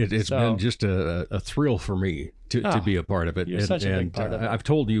on. It's been just a thrill for me to be a part of it. You're such a big part of it. I've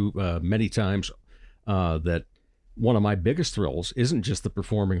told you many times that one of my biggest thrills isn't just the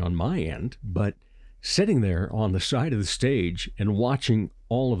performing on my end, but sitting there on the side of the stage and watching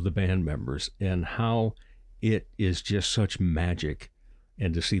all of the band members and how it is just such magic,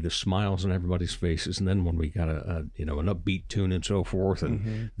 and to see the smiles on everybody's faces. And then when we got an upbeat tune and so forth,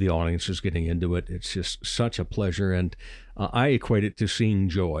 and the audience is getting into it, it's just such a pleasure. And I equate it to seeing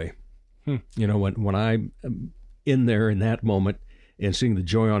joy. When I'm in there in that moment, and seeing the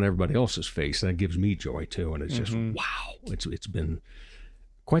joy on everybody else's face, that gives me joy too. And it's just, wow, it's been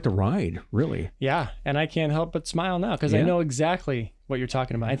quite the ride, really. Yeah, and I can't help but smile now because I know exactly what you're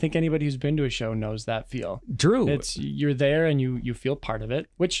talking about. I think anybody who's been to a show knows that feel. True. You're there and you feel part of it,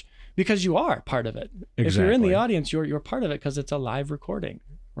 which because you are part of it. Exactly. If you're in the audience, you're part of it because it's a live recording,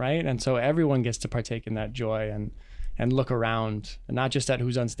 right? And so everyone gets to partake in that joy and look around, and not just at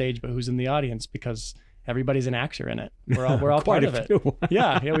who's on stage, but who's in the audience, because everybody's an actor in it. We're all part of it.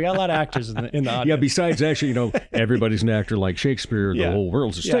 Yeah, we got a lot of actors in the audience. Yeah, besides actually, everybody's an actor like Shakespeare. The whole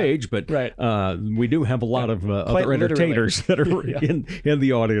world's a stage, but we do have a lot of other entertainers that are in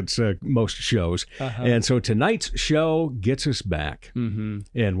the audience most shows. And so tonight's show gets us back. And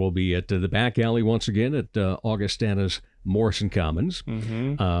we'll be at the back alley once again at Augustana's Morrison Commons,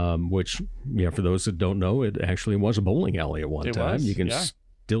 which, for those that don't know, it actually was a bowling alley at one time. You can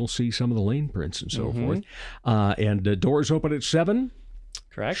still see some of the lane prints and so forth. And doors open at 7.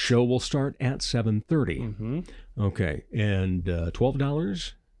 Correct. Show will start at 7:30. Okay. And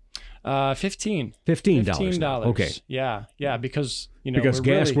 $12? $15. $15. Okay. Yeah, because because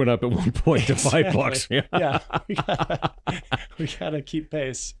gas went up at one point to $5. We gotta keep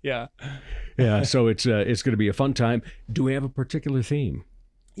pace. Yeah. So it's going to be a fun time. Do we have a particular theme?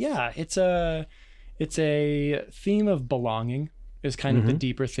 Yeah, it's a theme of belonging. Is kind of the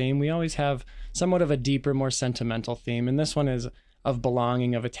deeper theme. We always have somewhat of a deeper, more sentimental theme, and this one is of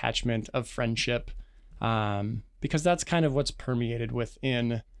belonging, of attachment, of friendship, because that's kind of what's permeated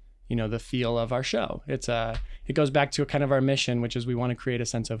within, the feel of our show. It goes back to kind of our mission, which is we want to create a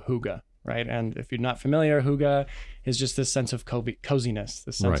sense of hygge, right? And if you're not familiar, hygge is just this sense of coziness,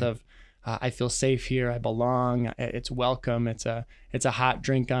 this sense of I feel safe here, I belong, it's welcome, it's a hot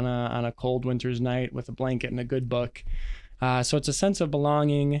drink on a cold winter's night with a blanket and a good book. So it's a sense of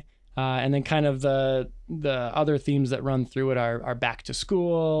belonging, and then kind of the other themes that run through it are back to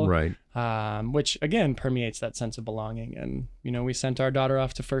school, right? Which again permeates that sense of belonging. And we sent our daughter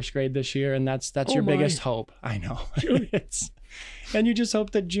off to first grade this year, and that's your biggest hope. I know, and you just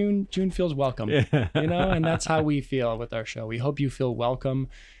hope that June feels welcome, and that's how we feel with our show. We hope you feel welcome.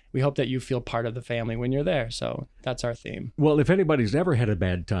 We hope that you feel part of the family when you're there. So that's our theme. Well, if anybody's ever had a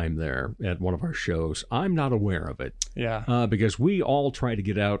bad time there at one of our shows, I'm not aware of it. Yeah. Because we all try to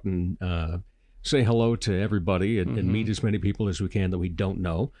get out and say hello to everybody and meet as many people as we can that we don't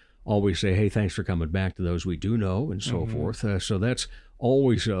know. Always say, hey, thanks for coming back to those we do know and so forth. So that's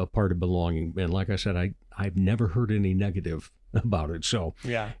always a part of belonging. And like I said, I've never heard any negative about it. So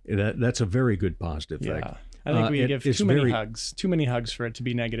that's a very good positive thing. I think we give too many hugs for it to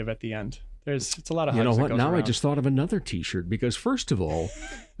be negative at the end. It's a lot of hugs. You know what? Now around. I just thought of another T-shirt, because first of all,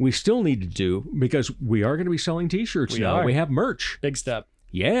 we still need to do, because we are going to be selling T-shirts now. We have merch. Big step.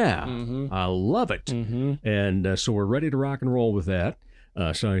 Yeah. I love it. And so we're ready to rock and roll with that.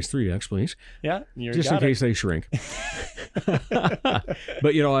 Size 3X, please. Yeah. Just in case they shrink. But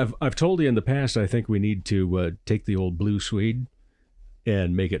I've told you in the past, I think we need to take the old blue Swede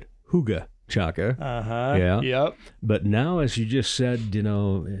and make it hygge. Chaka. Yeah. Yep. But now, as you just said,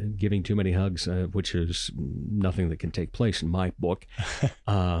 giving too many hugs, which is nothing that can take place in my book.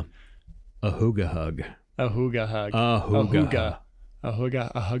 A hygge hug. A hygge hug. A hygge. A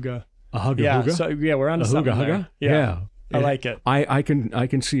hygge. A hugge. A hugge. Yeah. Hygge? So we're on to something there. Yeah. I like it. I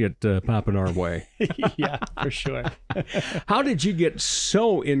can see it popping our way. Yeah, for sure. How did you get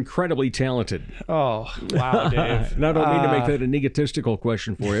so incredibly talented? Oh, wow, Dave. And I don't mean to make that an egotistical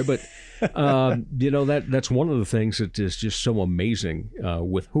question for you, but that's one of the things that is just so amazing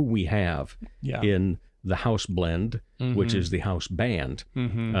with who we have in the house blend, which is the house band.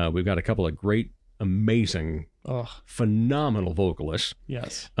 We've got a couple of great, amazing, phenomenal vocalists.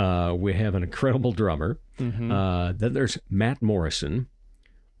 Yes. We have an incredible drummer. Then there's Matt Morrison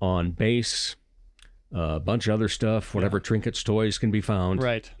on bass, a bunch of other stuff, whatever trinkets, toys can be found.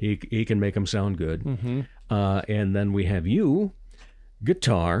 Right. He can make them sound good. And then we have you,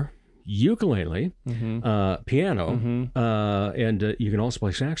 guitar, ukulele, piano, and you can also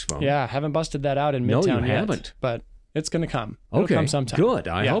play saxophone. Yeah, haven't busted that out in Midtown yet. No, you yet, haven't. But it's going to come. It'll come sometime. Good.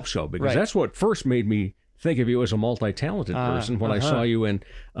 I hope so, because that's what first made me think of you as a multi-talented person when I saw you in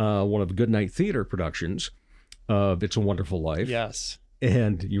one of the Goodnight Theater productions of It's a Wonderful Life. Yes.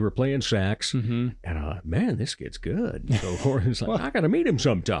 And you were playing sax, and man, this kid's good. So it's like, I got to meet him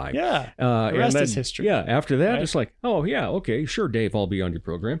sometime. Yeah. The rest is history. Yeah. After that, it's like, oh yeah, okay, sure, Dave, I'll be on your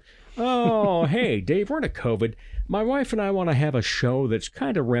program. Oh, hey, Dave, we're in a COVID. My wife and I want to have a show that's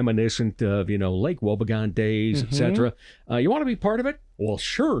kind of reminiscent of, Lake Wobegon days, etc. You want to be part of it? Well,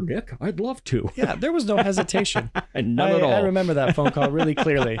 sure, Nick. I'd love to. Yeah, there was no hesitation. And none at all. I remember that phone call really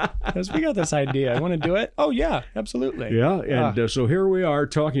clearly. Because we got this idea. I want to do it? Oh, yeah, absolutely. Yeah, and so here we are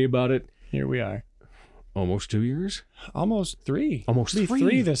talking about it. Here we are. Almost 2 years? Almost 3. Almost It'll be 3.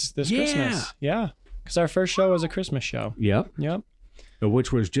 3 this Christmas. Yeah. Because our first show was a Christmas show. Yep.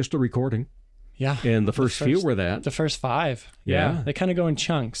 Which was just a recording. Yeah. And the first few were that. The first 5. Yeah. They kind of go in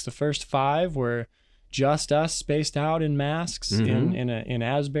chunks. The first 5 were just us spaced out in masks in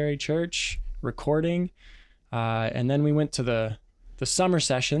Asbury Church recording. And then we went to the summer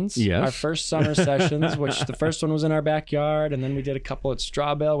sessions. Yes. Our first summer sessions, which the first one was in our backyard. And then we did a couple at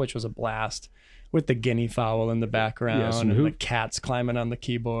Strawbell, which was a blast, with the guinea fowl in the background, yes, and the cats climbing on the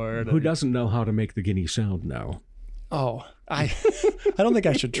keyboard. Who doesn't know how to make the guinea sound now? Oh, I don't think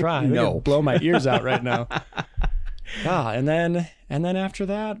I should try. No. It'll blow my ears out right now. And then after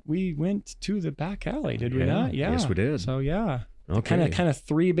that, we went to the back alley, did we not? Yeah. Yes, we did. So yeah. Okay. Kind of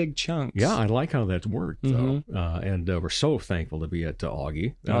 3 big chunks. Yeah, I like how that's worked, though. And we're so thankful to be at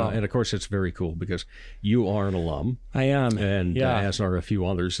Augie. And, of course, it's very cool because you are an alum. I am. And as are a few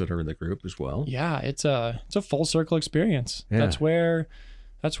others that are in the group as well. Yeah, it's a full circle experience. Yeah. That's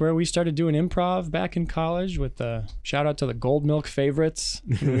where we started doing improv back in college with the shout out to the Gold Milk Favorites.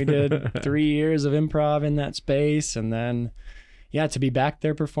 We did 3 years of improv in that space. And then, to be back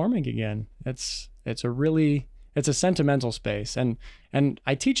there performing again, it's a sentimental space, and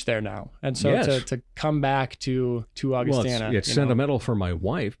I teach there now, and so to come back to Augustana, well, it's sentimental for my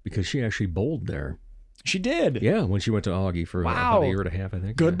wife because she actually bowled there. She did, yeah, when she went to Augie for about a year and a half, I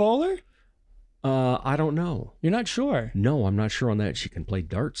think. Good bowler? I don't know. You're not sure? No, I'm not sure on that. She can play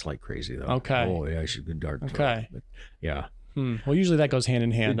darts like crazy though. Okay. Oh yeah, she's a good dart player. Okay. But, yeah. Well, usually that goes hand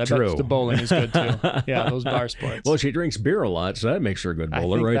in hand. I True. bet the bowling is good too. Yeah, those bar sports. Well, she drinks beer a lot, so that makes her a good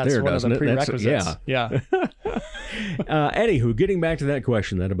bowler I think right that's there, one doesn't of the it? prerequisites. Yeah. Anywho, getting back to that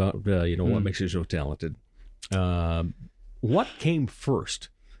question then about what makes you so talented. What came first?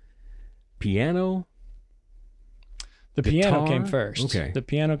 Piano? The guitar? piano came first. Okay. The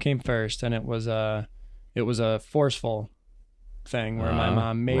piano came first, and it was a forceful thing where my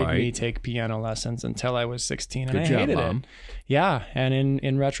mom made me take piano lessons until I was 16, and Good I job, hated Mom. it. Yeah, and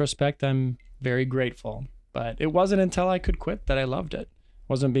in retrospect, I'm very grateful. But it wasn't until I could quit that I loved it.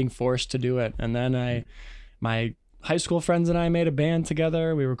 Wasn't being forced to do it. And then my high school friends and I made a band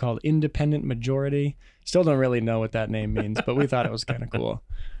together. We were called Independent Majority. Still don't really know what that name means, but we thought it was kind of cool.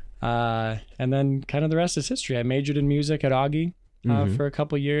 And then kind of the rest is history. I majored in music at Augie for a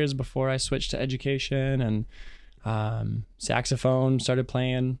couple years before I switched to education, and saxophone, started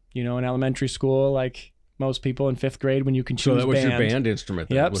playing, in elementary school, like most people in 5th grade when you can choose So that was band. your band instrument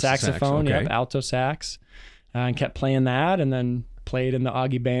then? Yep, was the sax. saxophone, Okay. yep, alto sax. And kept playing that, and then played in the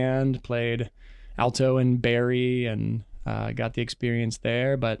Augie band, played alto in Barrie, and got the experience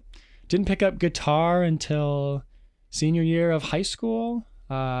there, but didn't pick up guitar until senior year of high school.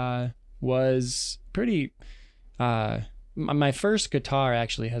 Was pretty... my first guitar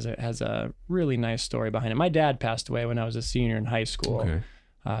actually has a really nice story behind it. My dad passed away when I was a senior in high school.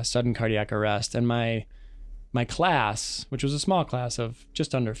 Okay. Sudden cardiac arrest. And my class, which was a small class of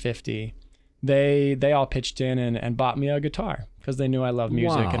just under 50, they all pitched in and bought me a guitar because they knew I loved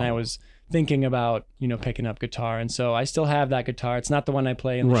music. Wow. And I was thinking about, picking up guitar. And so I still have that guitar. It's not the one I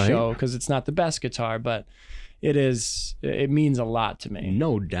play in the show because it's not the best guitar, but it means a lot to me.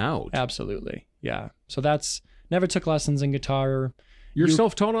 No doubt. Absolutely. Yeah. So never took lessons in guitar. You're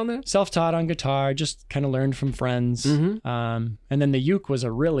self-taught on that? Self-taught on guitar, just kind of learned from friends. And then the uke was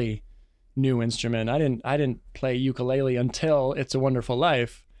a really new instrument. I didn't play ukulele until It's a Wonderful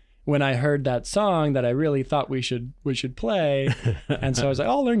Life, when I heard that song that I really thought we should play. And so I was like,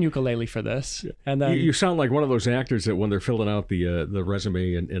 I'll learn ukulele for this. And then You sound like one of those actors that when they're filling out the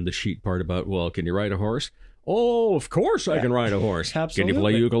resume and the sheet part about, well, can you ride a horse? Oh, of course I can ride a horse. Absolutely. Can you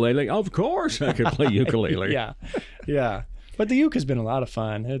play ukulele? Of course I can play ukulele. Yeah. But the uke has been a lot of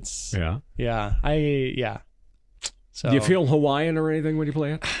fun. It's So Do you feel Hawaiian or anything when you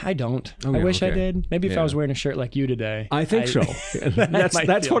play it? I don't. Okay, I wish I okay. did. Maybe if Yeah. I was wearing a shirt like you today. I think so.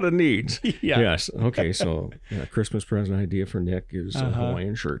 That's what it needs. Yeah. Yes. Okay. So Christmas present idea for Nick is a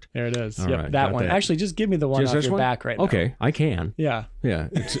Hawaiian shirt. There it is. All Yep, right, that got one. that. Actually, just give me the one Just off this your one? back right now. Okay, I can. Yeah. Yeah.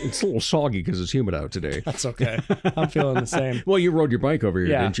 It's a little soggy because it's humid out today. That's okay. I'm feeling the same. Well, you rode your bike over here,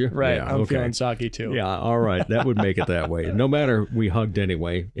 Yeah, didn't you? right. Yeah, I'm okay. feeling soggy too. Yeah, all right. That would make it that way. No matter, we hugged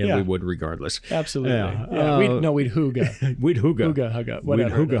anyway, and Yeah. we would regardless. Absolutely. Yeah. We'd hooga. We'd hooga. Hooga,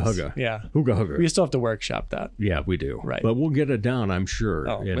 whatever. We'd it is. hooga. Yeah. Hooga hooga. We still have to workshop that. Yeah, we do. Right. But we'll get it down, I'm sure.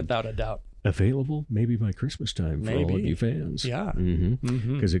 Oh, And without a doubt. available maybe by Christmas time for all of Maybe. you fans. Yeah.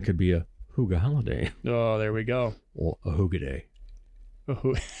 Because it could be a hooga holiday Oh, there we go. or a hooga day.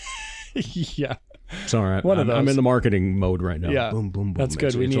 Yeah. Sorry, One of those. I'm in the marketing mode right now. Yeah. Boom, boom, boom. That's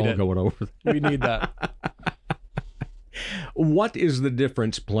good. We It's need all it. going over. We need that. What is the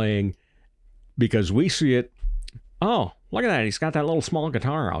difference playing? Because we see it. Oh, look at that. He's got that little small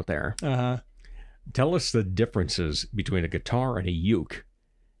guitar out there. Uh-huh. Tell us the differences between a guitar and a uke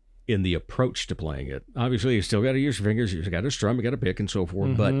in the approach to playing it. Obviously, you still got to use your fingers. You got to strum, you got to pick, and so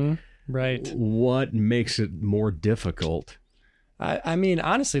forth. Mm-hmm. But right. what makes it more difficult? I mean,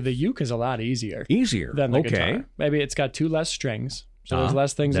 honestly, the uke is a lot easier. Easier. Than the Okay. guitar. Maybe it's got 2 less strings, so there's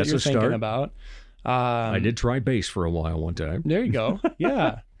less things that that's you're a thinking start. about. I did try bass for a while one time. There you go.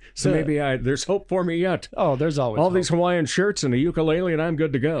 Yeah. So maybe there's hope for me yet. Oh, there's always all hope. these Hawaiian shirts and a ukulele, and I'm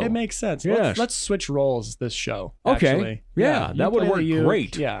good to go. It makes sense. Yes. Let's switch roles this show. Okay. Actually. Yeah, you that would play the work uke.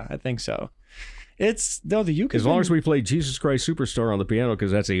 great. Yeah, I think so. The uke. As long as we play Jesus Christ Superstar on the piano,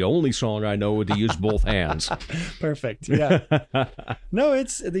 because that's the only song I know to use both hands. Perfect. Yeah. No,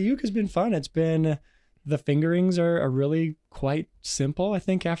 the uke has been fun. It's been, the fingerings are really quite simple. I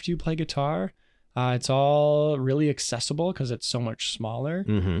think after you play guitar, it's all really accessible because it's so much smaller.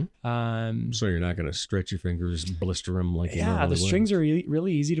 Mm-hmm. So you're not going to stretch your fingers, blister them like you normally the would. strings are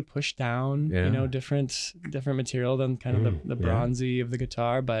really easy to push down. Yeah. You know, different material than kind of the bronzy of the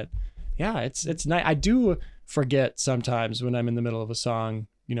guitar, but yeah, it's nice. I do forget sometimes when I'm in the middle of a song,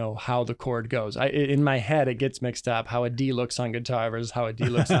 you know, how the chord goes. In my head, it gets mixed up how a D looks on guitar versus how a D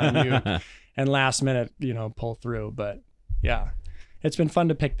looks on uke, and last minute, you know, pull through. But yeah, it's been fun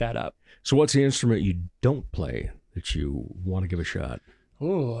to pick that up. So what's the instrument you don't play that you want to give a shot?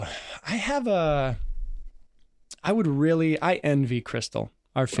 Oh, I envy Crystal,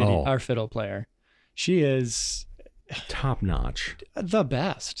 our fiddle player. She is top notch, the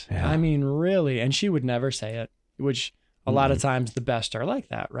best. Yeah. I mean, really. And she would never say it, which a lot of times the best are like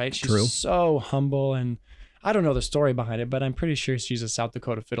that, right? She's True. so humble, and I don't know the story behind it, but I'm pretty sure she's a South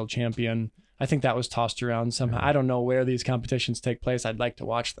Dakota fiddle champion. I think that was tossed around somehow. I don't know where these competitions take place. I'd like to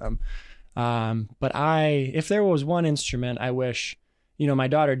watch them. But if there was one instrument, I wish, you know, my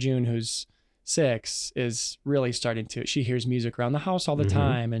daughter June, who's 6, is really she hears music around the house all the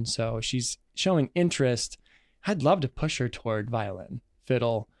time. And so she's showing interest. I'd love to push her toward violin,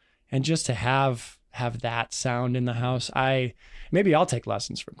 fiddle, and just to have that sound in the house. Maybe I'll take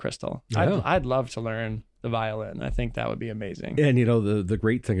lessons from Crystal. Yeah. I'd love to learn the violin. I think that would be amazing. And you know, the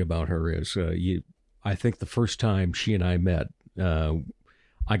great thing about her is I think the first time she and I met,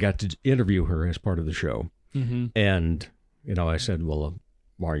 I got to interview her as part of the show. Mm-hmm. And, you know, I said, well,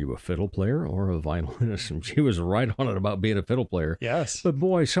 are you a fiddle player or a violinist? And she was right on it about being a fiddle player. Yes. But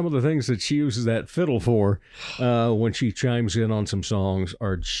boy, some of the things that she uses that fiddle for when she chimes in on some songs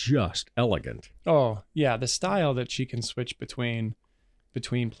are just elegant. Oh, yeah. The style that she can switch between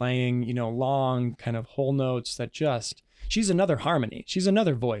playing, you know, long kind of whole notes that she's another harmony. She's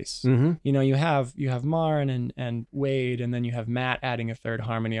another voice. Mm-hmm. You know, you have Maren and Wade, and then you have Matt adding a third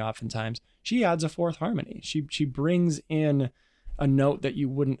harmony oftentimes. She adds a fourth harmony. She brings in a note that you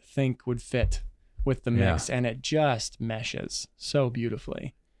wouldn't think would fit with the mix, and it just meshes so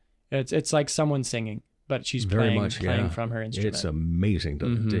beautifully. It's like someone singing, but she's playing from her instrument. It's amazing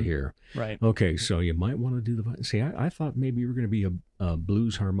to hear. Right. Okay, so you might want to do the... See, I thought maybe you were going to be a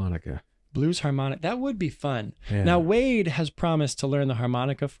blues harmonica. Blues harmonica. That would be fun. Yeah. Now, Wade has promised to learn the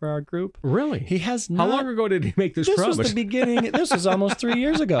harmonica for our group. Really? He has not. How long ago did he make this This promise? was the beginning. This was almost 3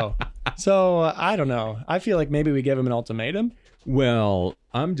 years ago. So I don't know. I feel like maybe we give him an ultimatum. Well,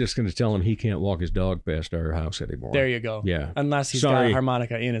 I'm just going to tell him he can't walk his dog past our house anymore. There you go. Yeah. Unless he's got a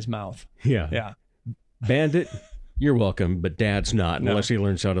harmonica in his mouth. Yeah. Yeah. Bandit, you're welcome, but Dad's not unless he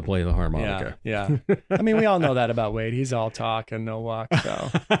learns how to play the harmonica. Yeah. I mean, we all know that about Wade. He's all talk and no walk.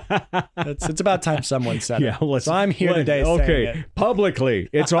 So it's about time someone said it. So I'm here today saying it. Publicly,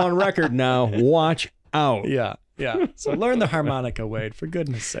 it's on record now. Watch out. Yeah. Yeah. So learn the harmonica, Wade, for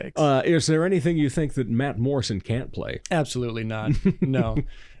goodness sakes. Is there anything you think that Matt Morrison can't play? Absolutely not. No.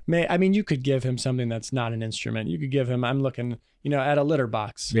 I mean, you could give him something that's not an instrument. You could give him, I'm looking, you know, at a litter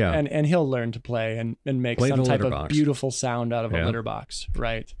box. Yeah. And he'll learn to play and make some type of beautiful sound out of a litter box.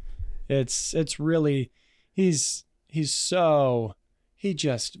 Right. It's really, he just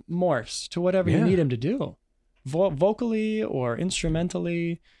morphs to whatever you need him to do. Vocally or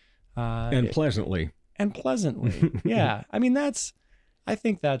instrumentally. And pleasantly. And pleasantly. Yeah. I mean, I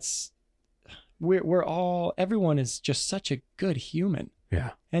think everyone is just such a good human.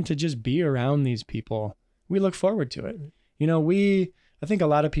 Yeah. And to just be around these people, we look forward to it. You know, I think a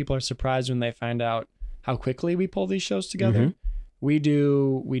lot of people are surprised when they find out how quickly we pull these shows together. Mm-hmm. We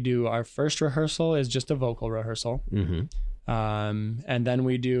do our first rehearsal is just a vocal rehearsal. Mm-hmm. And then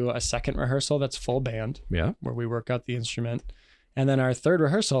we do a second rehearsal that's full band. Yeah. Where we work out the instrument. And then our third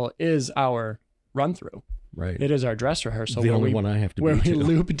rehearsal is our run through. Right. It is our dress rehearsal. The only one I have to where be we to.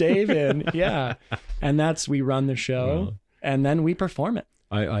 loop Dave in. Yeah. And we run the show and then we perform it.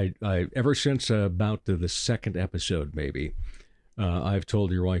 I ever since about the second episode, maybe, I've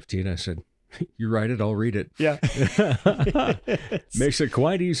told your wife, Tina, I said, you write it, I'll read it. Yeah. Makes it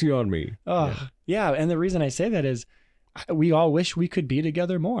quite easy on me. Oh, yeah. And the reason I say that is we all wish we could be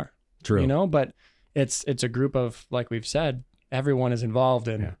together more. True. You know, but it's a group of, like we've said, everyone is involved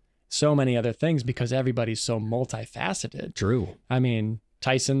in so many other things because everybody's so multifaceted. True. I mean,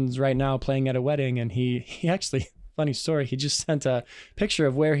 Tyson's right now playing at a wedding, and he actually, funny story, he just sent a picture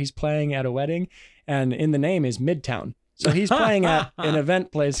of where he's playing at a wedding, and in the name is Midtown. So he's playing at an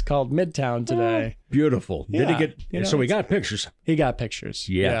event place called Midtown today. Beautiful. Yeah. Did he get, so we got pictures. He got pictures.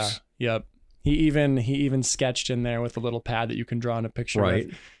 Yes. Yeah. Yep. He even sketched in there with a little pad that you can draw in a picture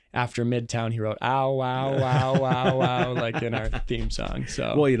with. After Midtown, he wrote, ow, wow, wow, wow, wow, like in our theme song.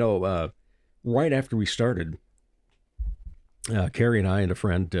 So, well, you know, right after we started, Carrie and I and a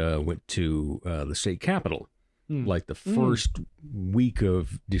friend went to the state capitol, like the first week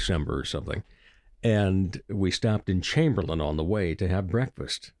of December or something. And we stopped in Chamberlain on the way to have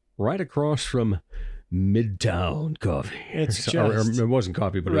breakfast right across from Midtown Coffee. It's or it wasn't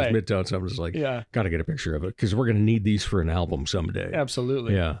coffee, but it was Midtown. So I was like, got to get a picture of it because we're going to need these for an album someday.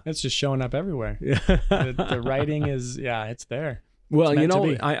 Absolutely. Yeah. It's just showing up everywhere. The writing is, it's there. Well, you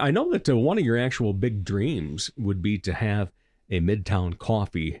know, I know that one of your actual big dreams would be to have a Midtown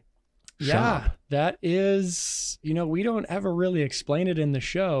Coffee shop. That is, you know, we don't ever really explain it in the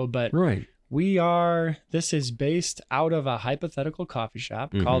show, but this is based out of a hypothetical coffee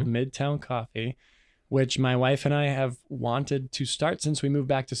shop called Midtown Coffee, which my wife and I have wanted to start since we moved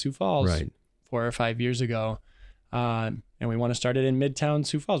back to Sioux Falls 4 or 5 years ago. And we want to start it in Midtown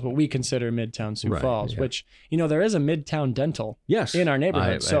Sioux Falls, what we consider Midtown Sioux Falls, which, you know, there is a Midtown Dental in our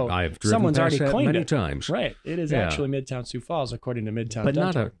neighborhood. I've someone's already coined many it. times. Right. It is actually Midtown Sioux Falls, according to Midtown but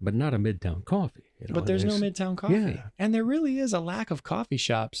Dental. Not a Midtown Coffee. You know, but there's no Midtown Coffee. Yeah. And there really is a lack of coffee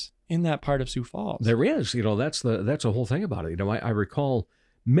shops in that part of Sioux Falls. There is. You know, that's the whole thing about it. You know, I recall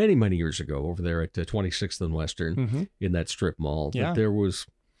many, many years ago over there at 26th and Western in that strip mall that there was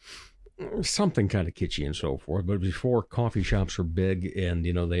something kind of kitschy and so forth. But before coffee shops were big, and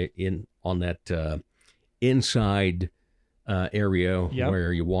you know, they on that inside area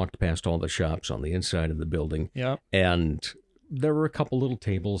where you walked past all the shops on the inside of the building, and there were a couple little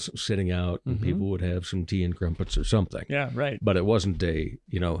tables sitting out, and people would have some tea and crumpets or something. Yeah, right. But it wasn't a,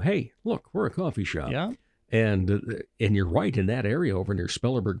 you know, hey, look, we're a coffee shop. Yeah. And you're right, in that area over near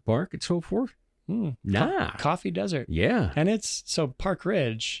Spellerberg Park and so forth. Coffee Desert. Yeah. And it's, so Park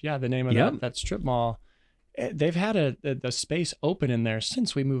Ridge, the name of that strip mall, they've had the space open in there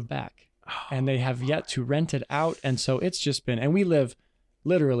since we moved back. And they have yet to rent it out. And so it's just been, and we live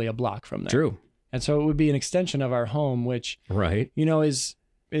literally a block from there. True. And so it would be an extension of our home, which, you know, is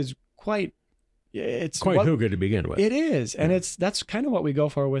quite, it's quite hygge to begin with. It is. And that's kind of what we go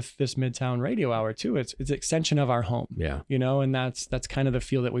for with this Midtown Radio Hour too. It's an extension of our home. Yeah. You know, and that's kind of the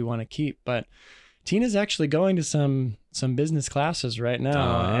feel that we want to keep. But Tina's actually going to some business classes right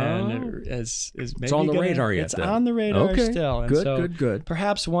now, and is maybe it's on the radar yet. It's on the radar still. And good.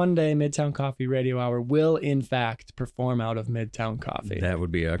 Perhaps one day Midtown Coffee Radio Hour will in fact perform out of Midtown Coffee. That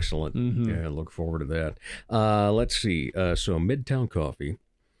would be excellent. Yeah, I look forward to that. Let's see. So Midtown Coffee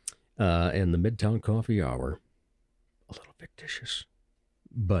and the Midtown Coffee Hour, a little fictitious,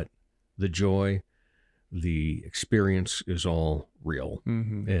 but the joy, the experience is all real,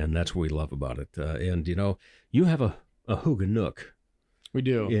 and that's what we love about it. And you know, you have a hygge nook. We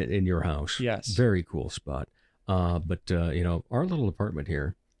do in your house. Yes, very cool spot. But you know, our little apartment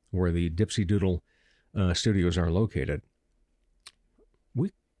here, where the Dipsy Doodle studios are located,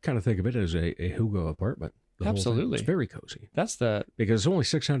 we kind of think of it as a hygge apartment. Absolutely, it's very cozy. Because it's only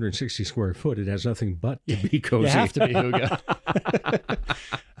 660 square foot. It has nothing but to be cozy. You have to be hygge.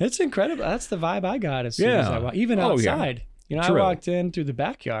 It's incredible. That's the vibe I got as soon as I walked. Even outside. You know, True. I walked in through the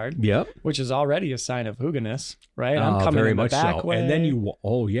backyard, which is already a sign of hyggeness, right? I'm coming very in the much back so. way. And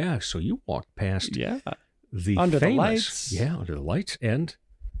then so you walked past the under famous, the lights. Yeah, under the lights and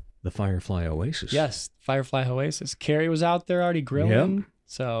the Firefly Oasis. Yes, Firefly Oasis. Carrie was out there already grilling. Yep.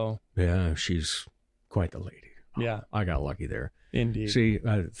 So yeah, she's quite the lady. Yeah. I got lucky there. Indeed. See,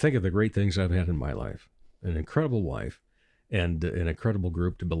 think of the great things I've had in my life. An incredible wife and an incredible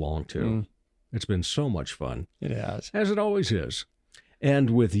group to belong to. It's been so much fun. It has. As it always is. And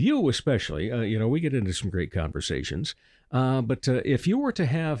with you especially, you know, we get into some great conversations. But if you were to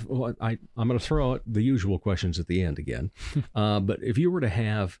have, I'm going to throw out the usual questions at the end again. But if you were to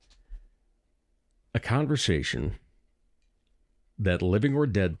have a conversation that living or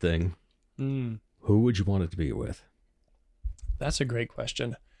dead thing, who would you want it to be with? That's a great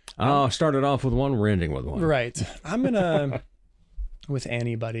question. Started off with one, we're ending with one. Right. I'm going to, with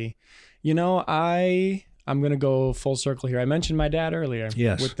anybody, you know, I'm going to go full circle here. I mentioned my dad earlier.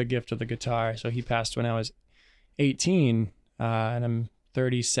 Yes. With the gift of the guitar. So he passed when I was 18, and I'm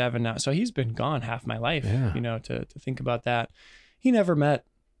 37 now. So he's been gone half my life, you know, to think about that. He never met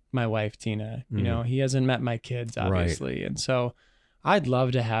my wife, Tina. You know, he hasn't met my kids, obviously. Right. And so I'd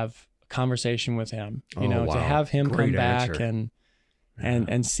love to have a conversation with him, you know, to have him come back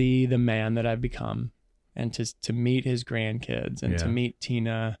and see the man that I've become, and to meet his grandkids and to meet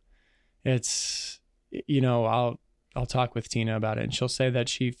Tina. It's, you know, I'll talk with Tina about it, and she'll say that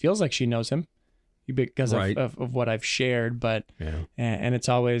she feels like she knows him because of what I've shared, but and it's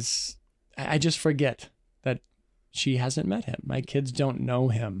always, I just forget that she hasn't met him. My kids don't know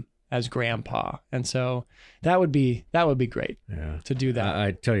him as grandpa, and so that would be great to do that.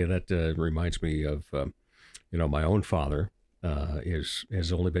 I tell you, that reminds me of you know, my own father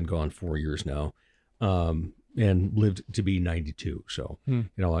has only been gone 4 years now, and lived to be 92. So you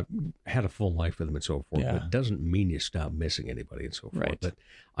know, I've had a full life with him and so forth. But it doesn't mean you stop missing anybody and so forth. Right. But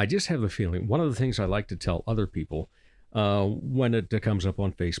I just have a feeling, one of the things I like to tell other people when it comes up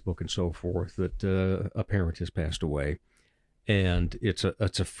on Facebook and so forth, that a parent has passed away, and it's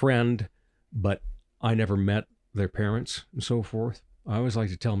a friend, but I never met their parents and so forth. I always like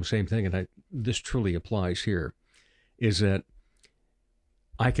to tell them the same thing, and this truly applies here, is that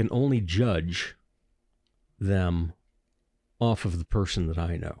I can only judge them off of the person that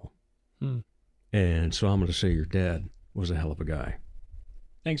I know. And so I'm going to say your dad was a hell of a guy.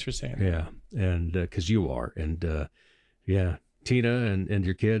 Thanks for saying that. Yeah, and because you are. And Tina and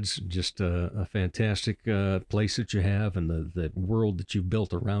your kids, just a fantastic place that you have, and the world that you've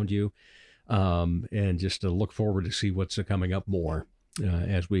built around you. And just look forward to see what's coming up more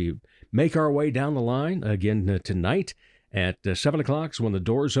as we make our way down the line. Again, tonight at 7 o'clock is when the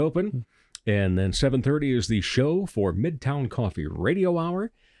doors open. And then 7:30 is the show for Midtown Coffee Radio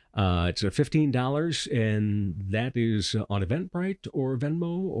Hour. It's $15, and that is on Eventbrite or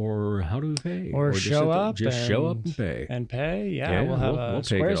Venmo, or how do we pay? Or show up. Just show up and pay. And pay, we'll have a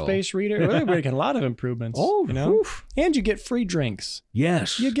take Squarespace reader. We're making a lot of improvements. Oh, you know? oof. And you get free drinks.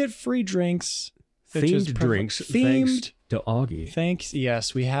 Yes. You get free drinks. Themed drinks. Thanks to Augie. Thanks.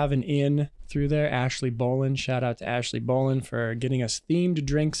 Yes, we have an inn through there, Ashley Bolin. Shout out to Ashley Bolin for getting us themed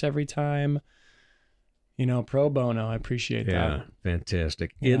drinks every time. You know, pro bono. I appreciate that. Yeah,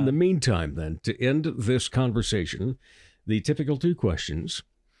 fantastic. Yeah. In the meantime, then, to end this conversation, the typical 2 questions.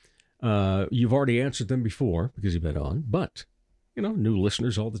 You've already answered them before because you've been on, but, you know, new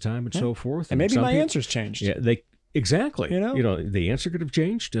listeners all the time and so forth. And maybe my answer's changed. Yeah, exactly. You know, the answer could have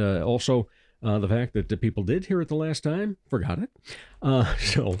changed. Also, the fact that the people did hear it the last time, forgot it.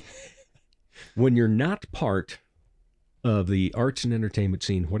 So, when you're not part of the arts and entertainment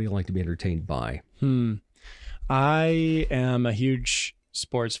scene, what do you like to be entertained by? I am a huge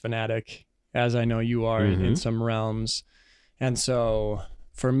sports fanatic, as I know you are in some realms. And so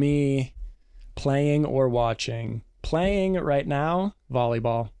for me, playing or watching, playing right now,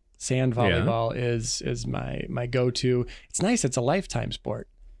 volleyball, sand volleyball is my go-to. It's nice. It's a lifetime sport.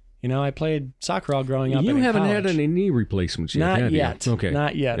 You know, I played soccer all growing up. You haven't had any knee replacements yet, have yet. You? Okay.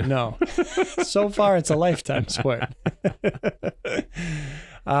 Not yet, no. So far, it's a lifetime sport.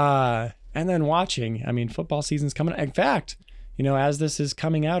 And then watching, I mean, football season's coming. In fact, you know, as this is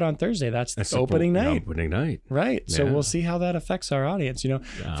coming out on Thursday, that's the opening night. Opening night. Right. Yeah. So we'll see how that affects our audience. You know,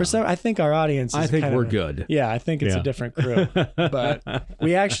 for some, I think our audience is I think we're good. Yeah, I think it's a different crew. But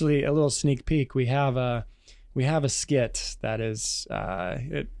we actually, a little sneak peek, we have a skit that is,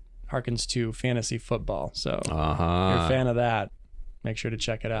 it harkens to fantasy football. So if you're a fan of that, make sure to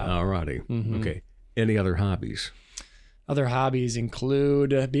check it out. All righty. Okay. Any other hobbies? Other hobbies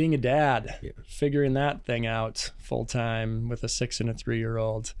include being a dad, figuring that thing out full time with a 6 and a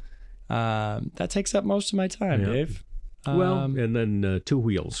 3-year-old. That takes up most of my time, Dave. And then 2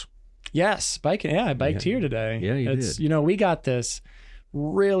 wheels. Yes, biking. Yeah, I biked here today. Yeah, you did. You know, we got this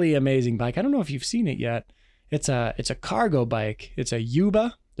really amazing bike. I don't know if you've seen it yet. It's a cargo bike. It's a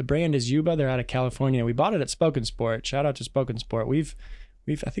Yuba. The brand is Yuba. They're out of California. We bought it at Spoken Sport. Shout out to Spoken Sport.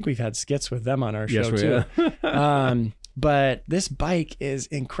 I think we've had skits with them on our show too. But this bike is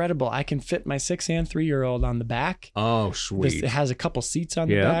incredible. I can fit my 6 and 3-year-old on the back. Oh, sweet. It has a couple seats on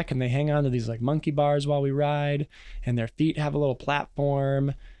the back, and they hang on to these like monkey bars while we ride, and their feet have a little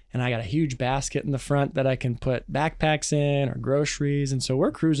platform. And I got a huge basket in the front that I can put backpacks in or groceries. And so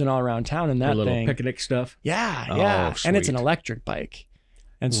we're cruising all around town in that little thing. Picnic stuff. Yeah. Oh, and it's an electric bike.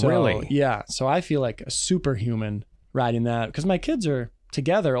 And so, really? Yeah. So I feel like a superhuman riding that because my kids are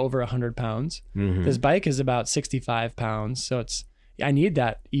together over 100 pounds. Mm-hmm. This bike is about 65 pounds. So I need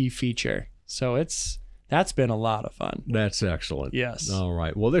that E feature. So that's been a lot of fun. That's excellent. Yes. All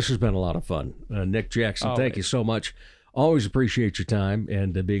right. Well, this has been a lot of fun. Nick Jackson, thank you so much. Always appreciate your time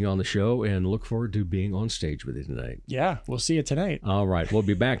and being on the show, and look forward to being on stage with you tonight. Yeah, we'll see you tonight. All right. We'll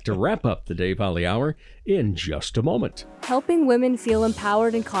be back to wrap up the Dave Holly Hour in just a moment. Helping women feel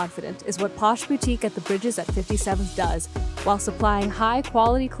empowered and confident is what Posh Boutique at the Bridges at 57th does, while supplying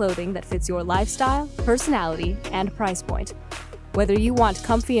high-quality clothing that fits your lifestyle, personality, and price point. Whether you want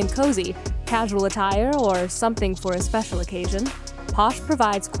comfy and cozy, casual attire, or something for a special occasion, Posh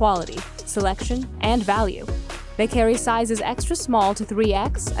provides quality, selection, and value. They carry sizes extra small to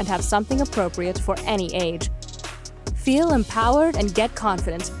 3X and have something appropriate for any age. Feel empowered and get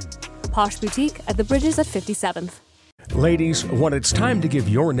confident. Posh Boutique at the Bridges at 57th. Ladies, when it's time to give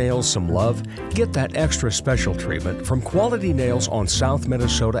your nails some love, get that extra special treatment from Quality Nails on South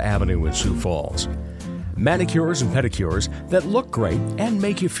Minnesota Avenue in Sioux Falls. Manicures and pedicures that look great and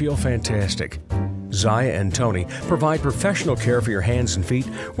make you feel fantastic. Zaya and Tony provide professional care for your hands and feet,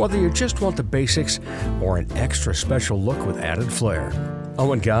 whether you just want the basics or an extra special look with added flair.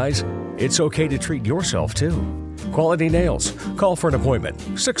 Oh, and guys, it's okay to treat yourself too. Quality Nails. Call for an appointment.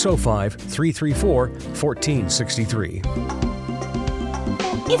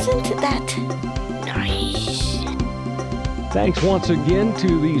 605-334-1463. Isn't that nice? Thanks once again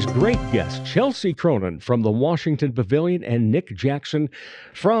to these great guests, Chelsea Cronin from the Washington Pavilion and Nick Jackson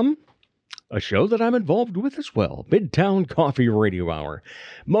from a show that I'm involved with as well, Midtown Coffee Radio Hour.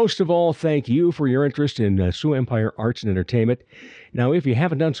 Most of all, thank you for your interest in Sioux Empire Arts and Entertainment. Now, if you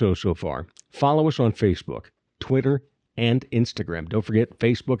haven't done so far, follow us on Facebook, Twitter, and Instagram. Don't forget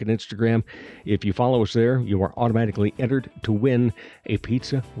Facebook and Instagram. If you follow us there, you are automatically entered to win a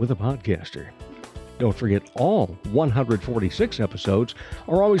pizza with a podcaster. Don't forget, all 146 episodes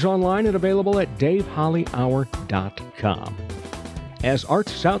are always online and available at davehollyhour.com. As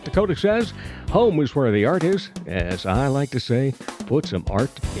Arts South Dakota says, home is where the art is. As I like to say, put some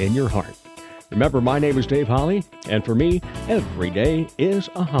art in your heart. Remember, my name is Dave Holly, and for me, every day is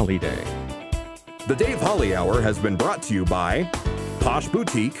a holiday. The Dave Holly Hour has been brought to you by Posh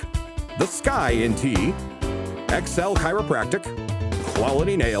Boutique, The Sky in Tea, XL Chiropractic,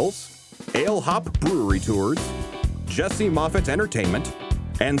 Quality Nails, Ale Hop Brewery Tours, Jesse Moffitt Entertainment,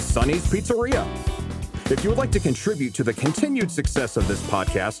 and Sonny's Pizzeria. If you would like to contribute to the continued success of this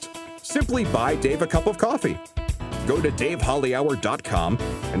podcast, simply buy Dave a cup of coffee. Go to davehollyhour.com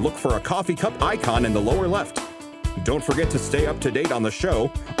and look for a coffee cup icon in the lower left. Don't forget to stay up to date on the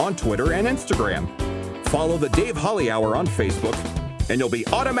show on Twitter and Instagram. Follow the Dave Holly Hour on Facebook, and you'll be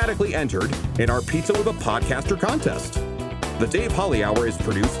automatically entered in our Pizza with a Podcaster contest. The Dave Holly Hour is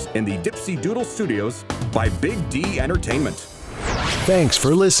produced in the Dipsy Doodle Studios by Big D Entertainment. Thanks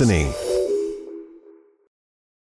for listening.